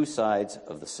obedience. Two sides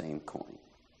of the same coin.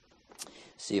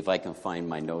 See if I can find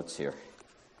my notes here.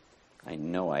 I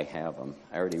know I have them.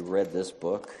 I already read this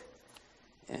book.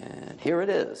 And here it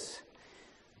is.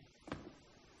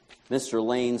 Mr.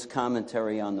 Lane's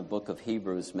commentary on the book of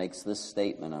Hebrews makes this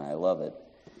statement, and I love it.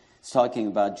 It's talking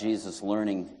about Jesus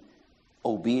learning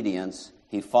obedience.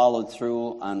 He followed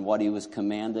through on what he was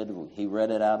commanded. He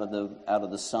read it out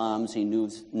of the Psalms. He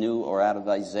knew, or out of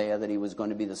Isaiah, that he was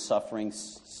going to be the suffering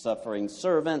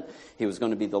servant. He was going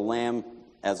to be the lamb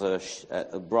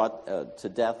brought to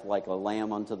death like a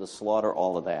lamb unto the slaughter.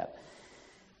 All of that.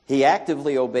 He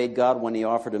actively obeyed God when he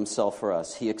offered himself for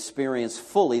us. He experienced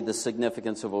fully the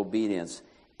significance of obedience.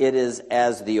 It is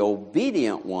as the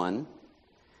obedient one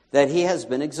that he has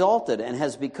been exalted and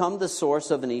has become the source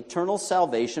of an eternal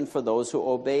salvation for those who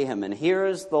obey him. And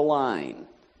here's the line.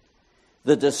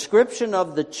 The description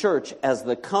of the church as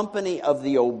the company of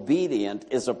the obedient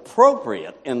is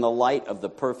appropriate in the light of the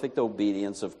perfect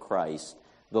obedience of Christ,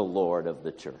 the Lord of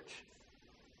the church.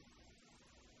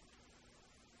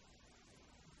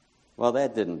 Well,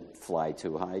 that didn't fly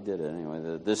too high, did it? Anyway,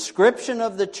 the description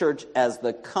of the church as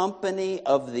the company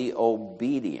of the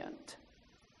obedient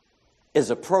is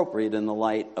appropriate in the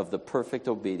light of the perfect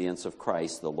obedience of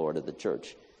Christ, the Lord of the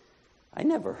church. I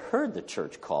never heard the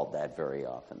church called that very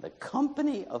often. The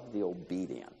company of the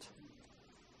obedient.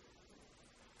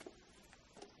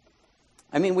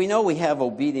 I mean, we know we have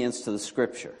obedience to the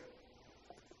Scripture.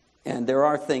 And there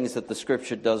are things that the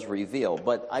Scripture does reveal.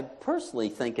 But I personally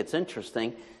think it's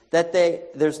interesting that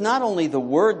there's not only the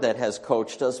Word that has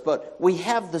coached us, but we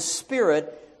have the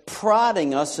Spirit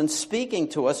prodding us and speaking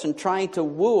to us and trying to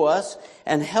woo us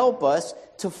and help us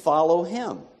to follow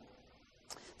Him.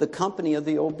 The company of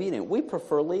the obedient. We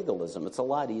prefer legalism. It's a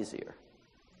lot easier.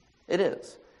 It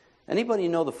is. Anybody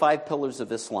know the 5 pillars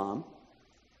of Islam?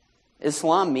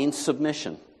 Islam means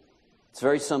submission. It's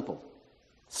very simple.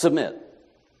 Submit.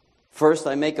 First,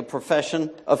 I make a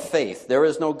profession of faith. There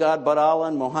is no God but Allah,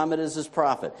 and Muhammad is his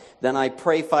prophet. Then I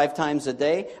pray 5 times a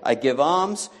day. I give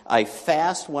alms. I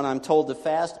fast when I'm told to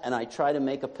fast. And I try to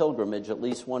make a pilgrimage, at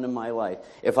least one in my life.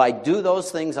 If I do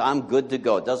those things, I'm good to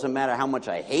go. It doesn't matter how much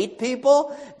I hate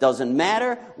people. Doesn't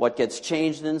matter what gets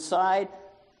changed inside.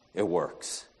 It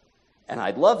works. And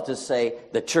I'd love to say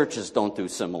the churches don't do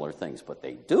similar things, but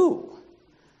they do.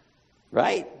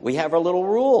 Right? We have our little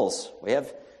rules.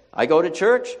 I go to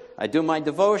church, I do my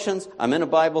devotions, I'm in a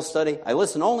Bible study, I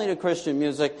listen only to Christian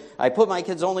music, I put my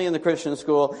kids only in the Christian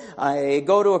school, I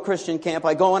go to a Christian camp,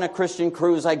 I go on a Christian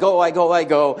cruise, I go,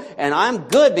 and I'm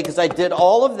good because I did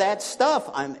all of that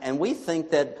stuff. And we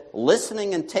think that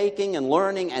listening and taking and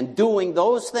learning and doing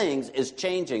those things is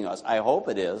changing us. I hope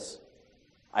it is.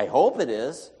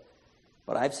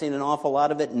 But I've seen an awful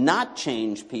lot of it not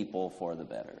change people for the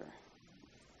better.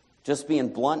 Just being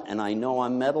blunt, and I know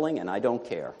I'm meddling, and I don't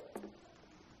care.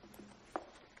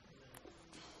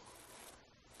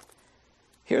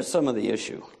 Here's some of the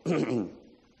issue. I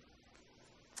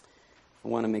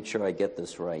want to make sure I get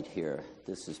this right here.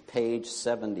 This is page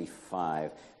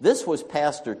 75. This was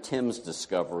Pastor Tim's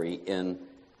discovery in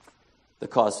The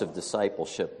Cost of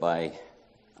Discipleship by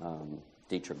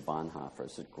Dietrich Bonhoeffer.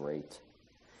 This is great.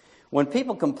 When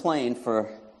people complain, for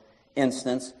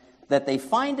instance, that they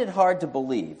find it hard to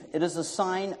believe, it is a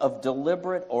sign of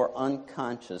deliberate or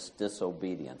unconscious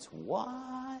disobedience. What?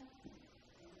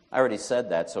 I already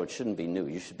said that, so it shouldn't be new.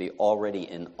 You should be already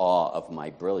in awe of my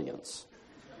brilliance.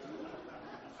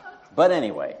 But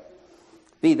anyway,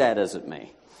 be that as it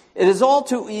may. It is all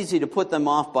too easy to put them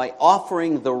off by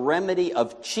offering the remedy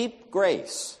of cheap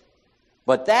grace.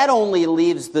 But that only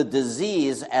leaves the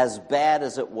disease as bad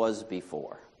as it was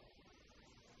before.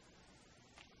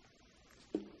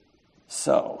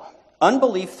 So,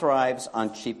 unbelief thrives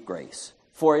on cheap grace,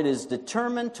 for it is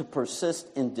determined to persist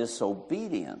in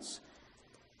disobedience.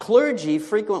 Clergy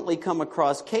frequently come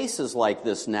across cases like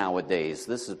this nowadays.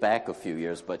 This is back a few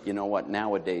years, but you know what?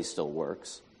 Nowadays still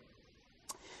works.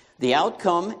 The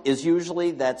outcome is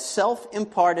usually that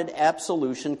self-imparted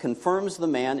absolution confirms the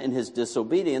man in his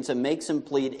disobedience and makes him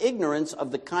plead ignorance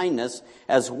of the kindness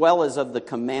as well as of the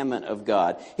commandment of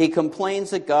God. He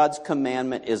complains that God's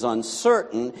commandment is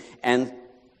uncertain and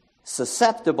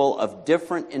susceptible of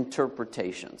different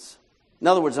interpretations. In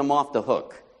other words, I'm off the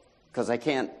hook because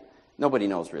nobody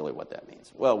knows really what that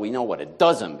means. Well, we know what it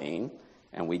doesn't mean.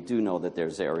 And we do know that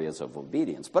there's areas of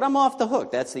obedience. But I'm off the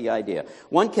hook. That's the idea.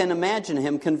 One can imagine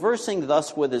him conversing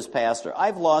thus with his pastor.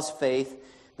 I've lost faith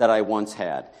that I once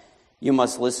had. You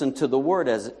must listen to the word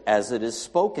as it is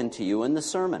spoken to you in the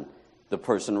sermon. The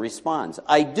person responds,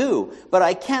 I do, but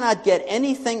I cannot get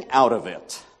anything out of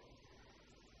it.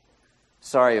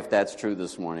 Sorry if that's true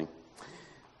this morning.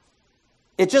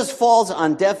 It just falls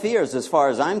on deaf ears as far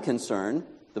as I'm concerned.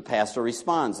 The pastor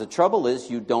responds, the trouble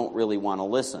is you don't really want to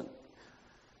listen.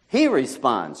 He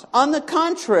responds, on the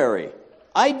contrary,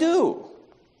 I do.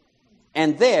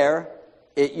 And there,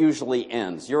 it usually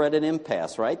ends. You're at an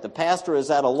impasse, right? The pastor is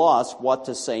at a loss what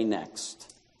to say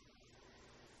next.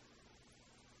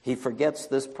 He forgets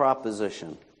this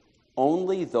proposition.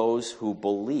 Only those who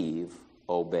believe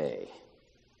obey.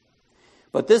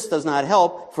 But this does not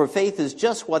help, for faith is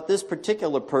just what this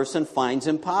particular person finds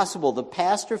impossible. The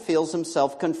pastor feels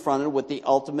himself confronted with the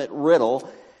ultimate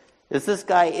riddle. Is this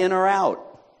guy in or out?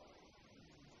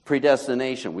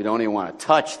 Predestination. We don't even want to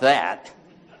touch that.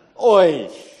 Oy!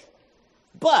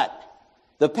 But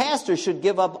the pastor should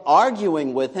give up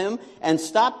arguing with him and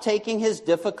stop taking his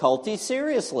difficulty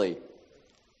seriously.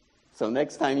 So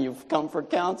next time you come for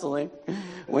counseling,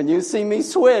 when you see me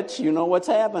switch, you know what's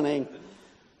happening.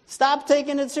 Stop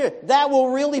taking it serious. That will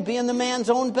really be in the man's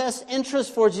own best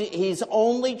interest, for he's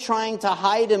only trying to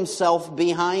hide himself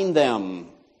behind them.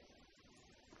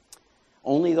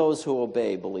 Only those who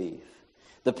obey believe.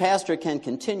 The pastor can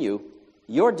continue,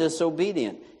 you're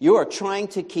disobedient. You are trying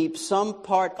to keep some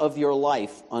part of your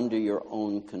life under your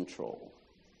own control.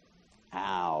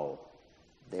 Ow.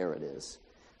 There it is.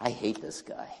 I hate this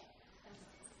guy.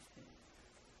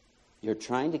 You're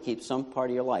trying to keep some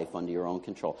part of your life under your own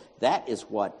control. That is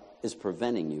what is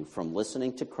preventing you from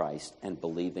listening to Christ and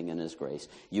believing in his grace.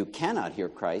 You cannot hear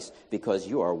Christ because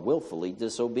you are willfully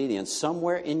disobedient.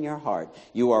 Somewhere in your heart,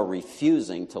 you are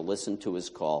refusing to listen to his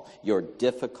call. Your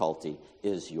difficulty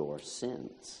is your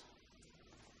sins.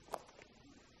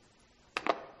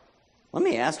 Let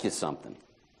me ask you something.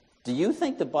 Do you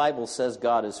think the Bible says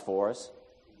God is for us?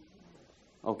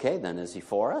 Okay, then is he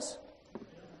for us?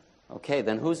 Okay,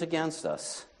 then who's against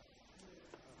us?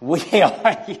 We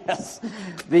are, yes.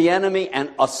 The enemy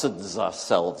and us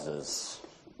ourselves is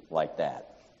like that.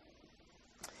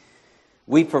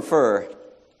 We prefer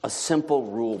a simple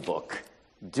rule book.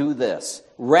 Do this,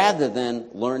 rather than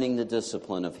learning the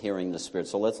discipline of hearing the Spirit.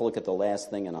 So let's look at the last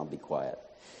thing and I'll be quiet.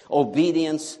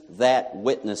 Obedience that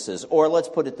witnesses, or let's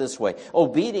put it this way,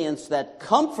 obedience that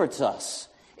comforts us.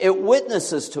 It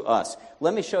witnesses to us.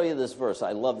 Let me show you this verse.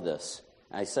 I love this.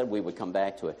 I said we would come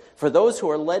back to it. For those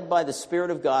who are led by the Spirit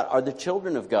of God are the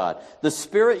children of God. The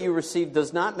Spirit you receive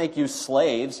does not make you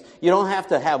slaves. You don't have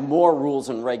to have more rules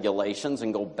and regulations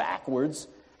and go backwards.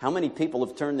 How many people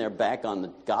have turned their back on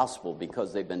the gospel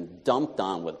because they've been dumped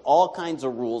on with all kinds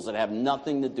of rules that have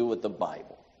nothing to do with the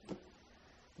Bible?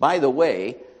 By the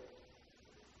way,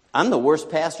 I'm the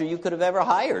worst pastor you could have ever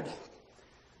hired.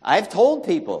 I've told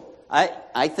people,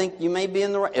 I think you may be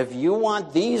in the right. If you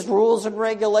want these rules and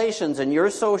regulations and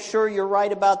you're so sure you're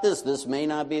right about this may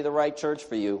not be the right church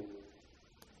for you.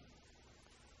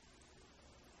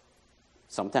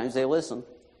 Sometimes they listen.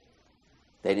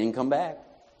 They didn't come back.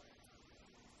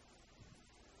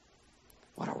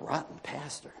 What a rotten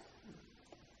pastor.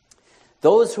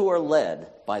 Those who are led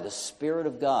by the Spirit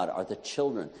of God are the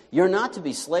children. You're not to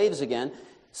be slaves again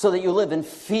so that you live in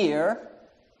fear. I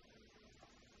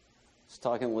was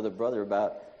talking with a brother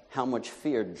about how much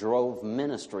fear drove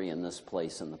ministry in this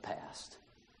place in the past.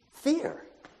 Fear.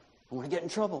 I want to get in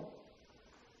trouble.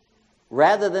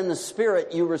 Rather than the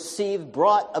Spirit you received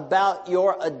brought about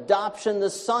your adoption, the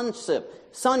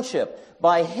sonship.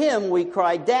 By Him we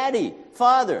cry, Daddy,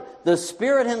 Father. The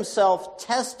Spirit Himself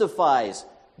testifies,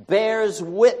 bears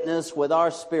witness with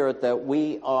our spirit that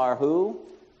we are who?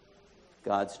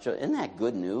 God's children. Isn't that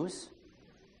good news?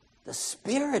 The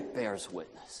Spirit bears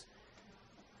witness.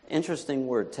 Interesting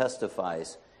word,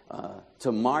 testifies.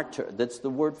 To martyr. That's the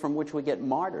word from which we get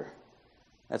martyr.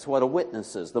 That's what a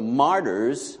witness is. The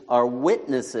martyrs are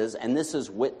witnesses, and this is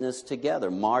witness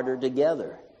together, martyr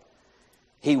together.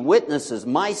 He witnesses.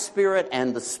 My spirit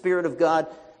and the Spirit of God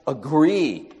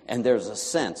agree, and there's a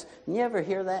sense. You ever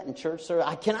hear that in church service?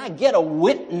 Can I get a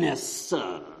witness?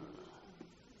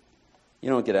 You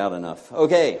don't get out enough.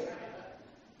 Okay.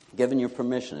 Giving you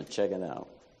permission to check it out.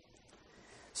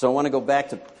 So I want to go back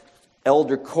to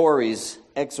Elder Corey's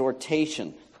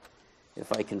exhortation.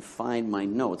 If I can find my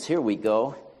notes. Here we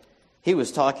go. He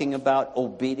was talking about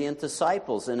obedient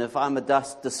disciples. And if I'm a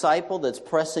disciple that's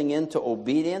pressing into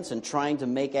obedience and trying to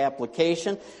make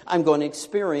application, I'm going to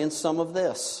experience some of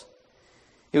this.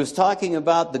 He was talking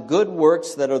about the good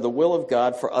works that are the will of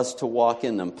God for us to walk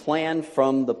in them, planned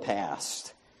from the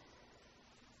past.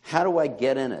 How do I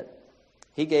get in it?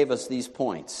 He gave us these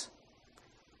points.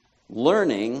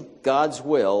 Learning God's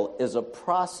will is a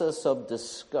process of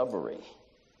discovery.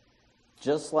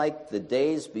 Just like the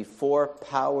days before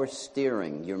power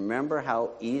steering. You remember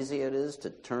how easy it is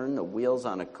to turn the wheels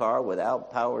on a car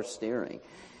without power steering?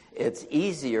 It's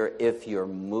easier if you're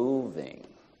moving.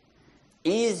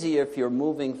 Easier if you're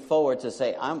moving forward to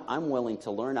say, I'm willing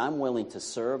to learn, I'm willing to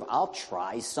serve, I'll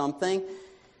try something.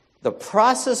 The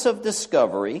process of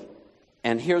discovery,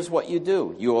 and here's what you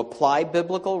do. You apply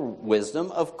biblical wisdom,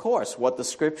 of course. What the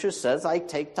Scripture says, I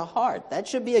take to heart. That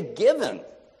should be a given.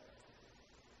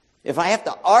 If I have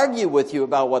to argue with you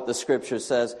about what the Scripture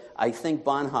says, I think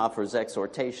Bonhoeffer's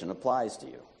exhortation applies to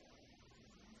you.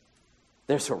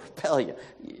 There's a rebellion.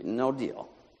 No deal.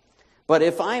 But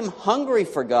if I'm hungry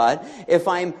for God, if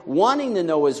I'm wanting to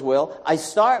know His will, I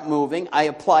start moving, I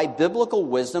apply biblical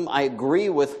wisdom, I agree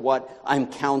with what I'm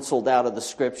counseled out of the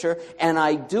Scripture, and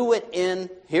I do it in,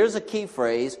 here's a key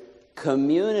phrase,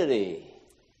 community.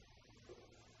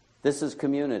 This is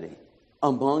community.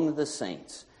 Among the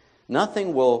saints.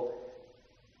 Nothing will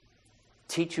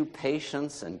teach you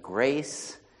patience and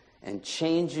grace and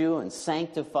change you and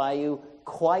sanctify you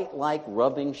quite like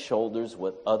rubbing shoulders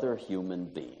with other human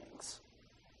beings.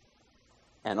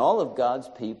 And all of God's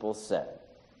people said,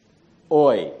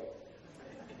 Oi.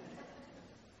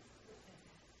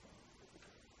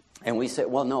 And we said,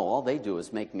 well, no, all they do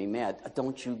is make me mad.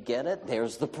 Don't you get it?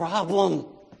 There's the problem.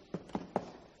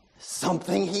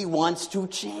 Something He wants to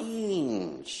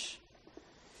change.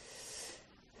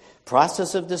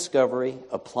 Process of discovery,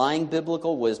 applying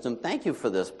biblical wisdom. Thank you for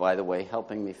this, by the way,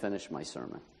 helping me finish my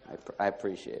sermon. I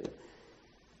appreciate it.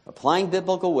 Applying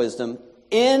biblical wisdom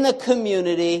in a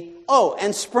community. Oh,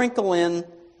 and sprinkle in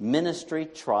ministry,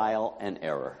 trial, and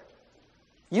error.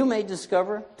 You may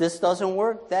discover this doesn't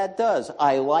work, that does.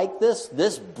 I like this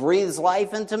breathes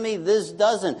life into me, this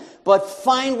doesn't. But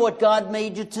find what God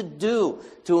made you to do.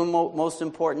 Two most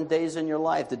important days in your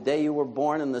life, the day you were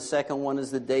born, and the second one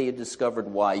is the day you discovered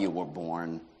why you were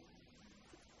born.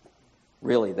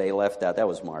 Really, they left out, that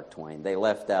was Mark Twain, they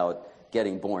left out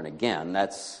getting born again.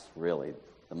 That's really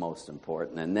the most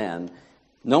important. And then,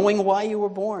 knowing why you were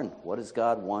born. What does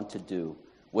God want to do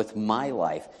with my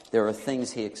life? There are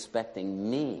things He's expecting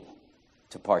me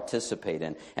to participate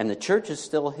in. And the church is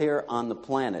still here on the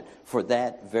planet for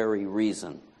that very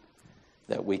reason,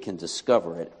 that we can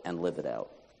discover it and live it out.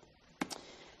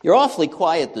 You're awfully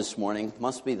quiet this morning.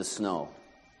 Must be the snow.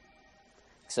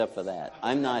 Except for that.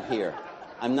 I'm not here.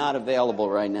 I'm not available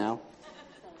right now.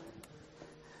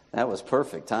 That was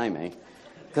perfect timing.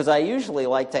 Because I usually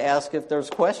like to ask if there's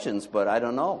questions, but I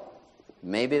don't know.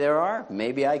 Maybe there are.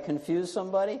 Maybe I confused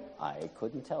somebody. I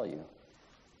couldn't tell you.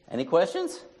 Any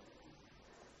questions?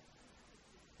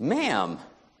 Ma'am.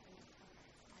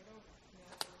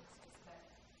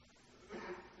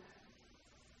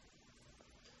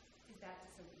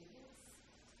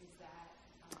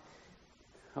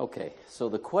 Okay, so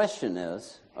the question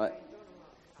is,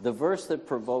 the verse that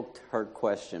provoked her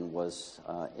question was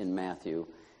in Matthew,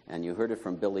 and you heard it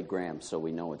from Billy Graham, so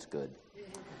we know it's good.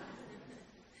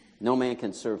 No man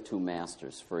can serve two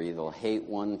masters, for either he'll hate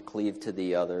one, cleave to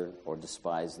the other, or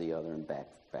despise the other, and back.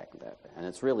 And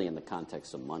it's really in the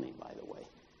context of money, by the way.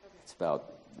 It's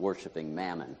about worshiping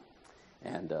mammon.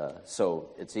 And so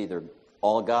it's either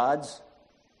all gods,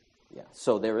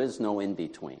 so there is no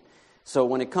in-between. So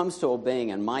when it comes to obeying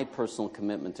and my personal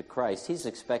commitment to Christ, He's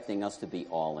expecting us to be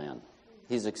all in.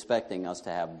 He's expecting us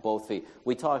to have both feet.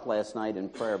 We talked last night in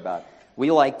prayer about, we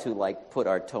like to put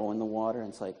our toe in the water, and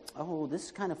it's like, oh, this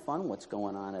is kind of fun what's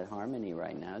going on at Harmony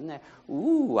right now, isn't that?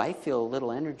 Ooh, I feel a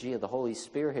little energy of the Holy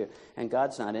Spirit here. And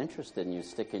God's not interested in you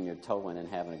sticking your toe in and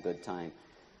having a good time.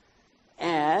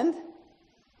 And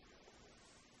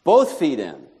both feet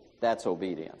in, that's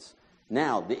obedience.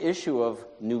 Now, the issue of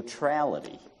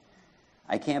neutrality.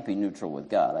 I can't be neutral with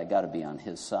God. I got to be on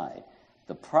His side.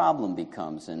 The problem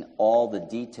becomes in all the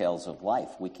details of life.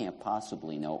 We can't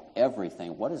possibly know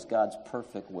everything. What is God's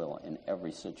perfect will in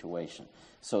every situation?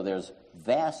 So there's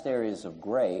vast areas of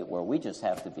gray where we just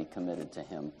have to be committed to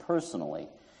Him personally,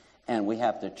 and we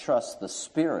have to trust the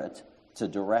Spirit to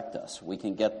direct us. We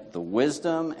can get the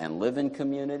wisdom and live in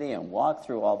community and walk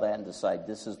through all that and decide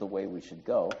this is the way we should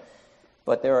go.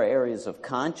 But there are areas of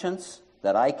conscience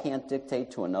that I can't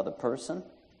dictate to another person,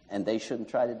 and they shouldn't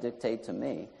try to dictate to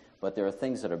me. But there are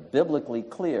things that are biblically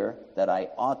clear that I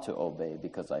ought to obey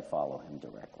because I follow Him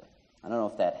directly. I don't know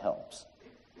if that helps.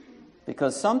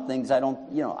 Because some things I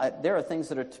don't, there are things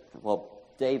that are,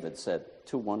 David said,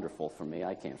 too wonderful for me.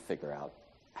 I can't figure out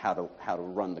how to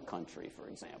run the country, for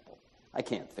example. I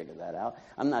can't figure that out.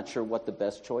 I'm not sure what the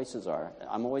best choices are.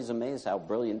 I'm always amazed how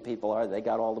brilliant people are. They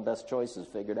got all the best choices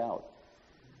figured out.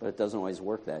 But it doesn't always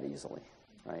work that easily,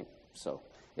 right? So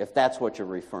if that's what you're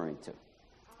referring to.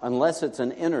 Unless it's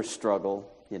an inner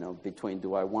struggle, between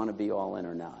do I want to be all in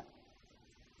or not.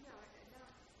 No, not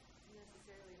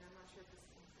necessarily, and I'm not sure if this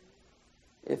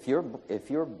is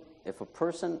for you. If a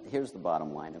person, here's the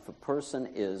bottom line, if a person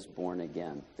is born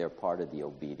again, they're part of the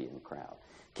obedient crowd.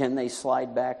 Can they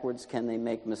slide backwards? Can they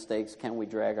make mistakes? Can we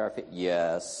drag our feet?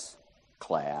 Yes,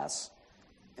 class.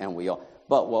 And we all.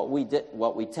 But what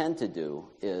we tend to do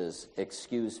is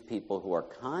excuse people who are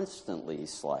constantly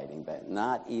sliding back,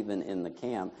 not even in the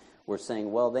camp. We're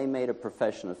saying, well, they made a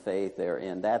profession of faith, they're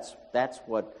in. That's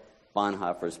what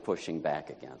Bonhoeffer's pushing back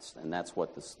against, and that's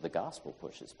what the gospel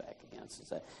pushes back against. Is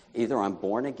that either I'm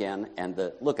born again, and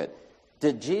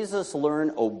did Jesus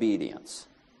learn obedience?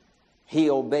 He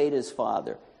obeyed His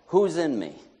Father. Who's in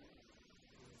me?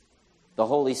 The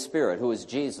Holy Spirit, who is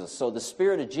Jesus. So the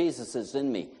Spirit of Jesus is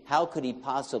in me. How could He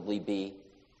possibly be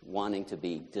wanting to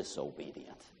be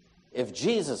disobedient? If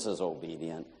Jesus is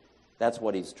obedient, that's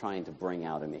what He's trying to bring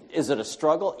out of me. Is it a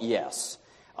struggle? Yes.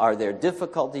 Are there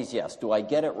difficulties? Yes. Do I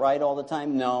get it right all the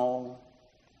time? No.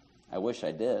 I wish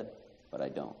I did, but I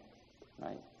don't.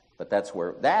 Right? But that's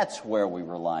where we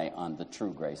rely on the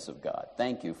true grace of God.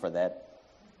 Thank you for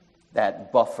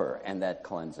that buffer and that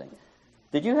cleansing.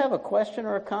 Did you have a question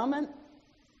or a comment?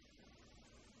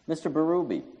 Mr.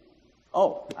 Berube.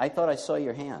 Oh, I thought I saw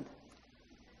your hand.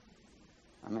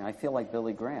 I feel like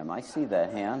Billy Graham. I see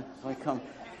that hand.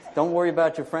 Don't worry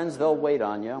about your friends. They'll wait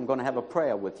on you. I'm going to have a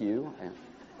prayer with you.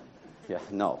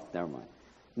 No, never mind.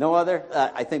 No other?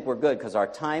 I think we're good because our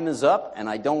time is up, and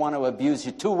I don't want to abuse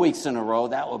you 2 weeks in a row.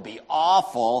 That would be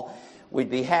awful.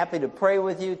 We'd be happy to pray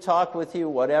with you, talk with you,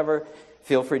 whatever.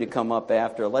 Feel free to come up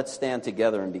after. Let's stand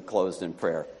together and be closed in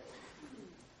prayer.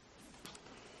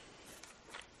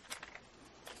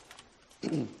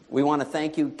 We want to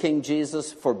thank you, King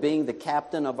Jesus, for being the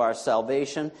captain of our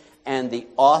salvation. and the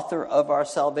author of our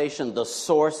salvation, the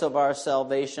source of our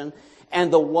salvation,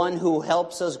 and the one who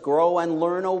helps us grow and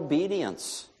learn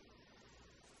obedience.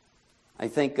 I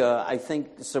think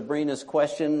Sabrina's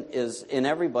question is in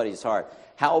everybody's heart.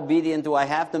 How obedient do I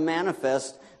have to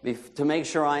manifest to make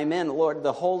sure I'm in? Lord,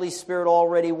 the Holy Spirit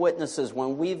already witnesses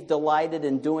when we've delighted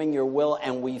in doing your will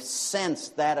and we've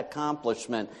sensed that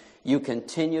accomplishment, you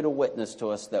continue to witness to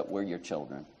us that we're your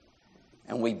children.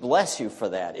 And we bless you for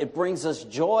that. It brings us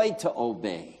joy to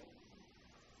obey.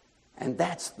 And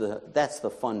that's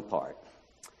the fun part.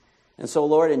 And so,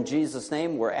 Lord, in Jesus'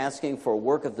 name, we're asking for a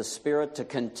work of the Spirit to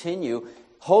continue.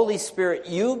 Holy Spirit,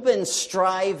 you've been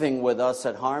striving with us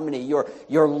at Harmony.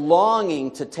 You're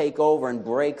longing to take over and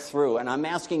break through. And I'm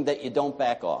asking that you don't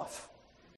back off.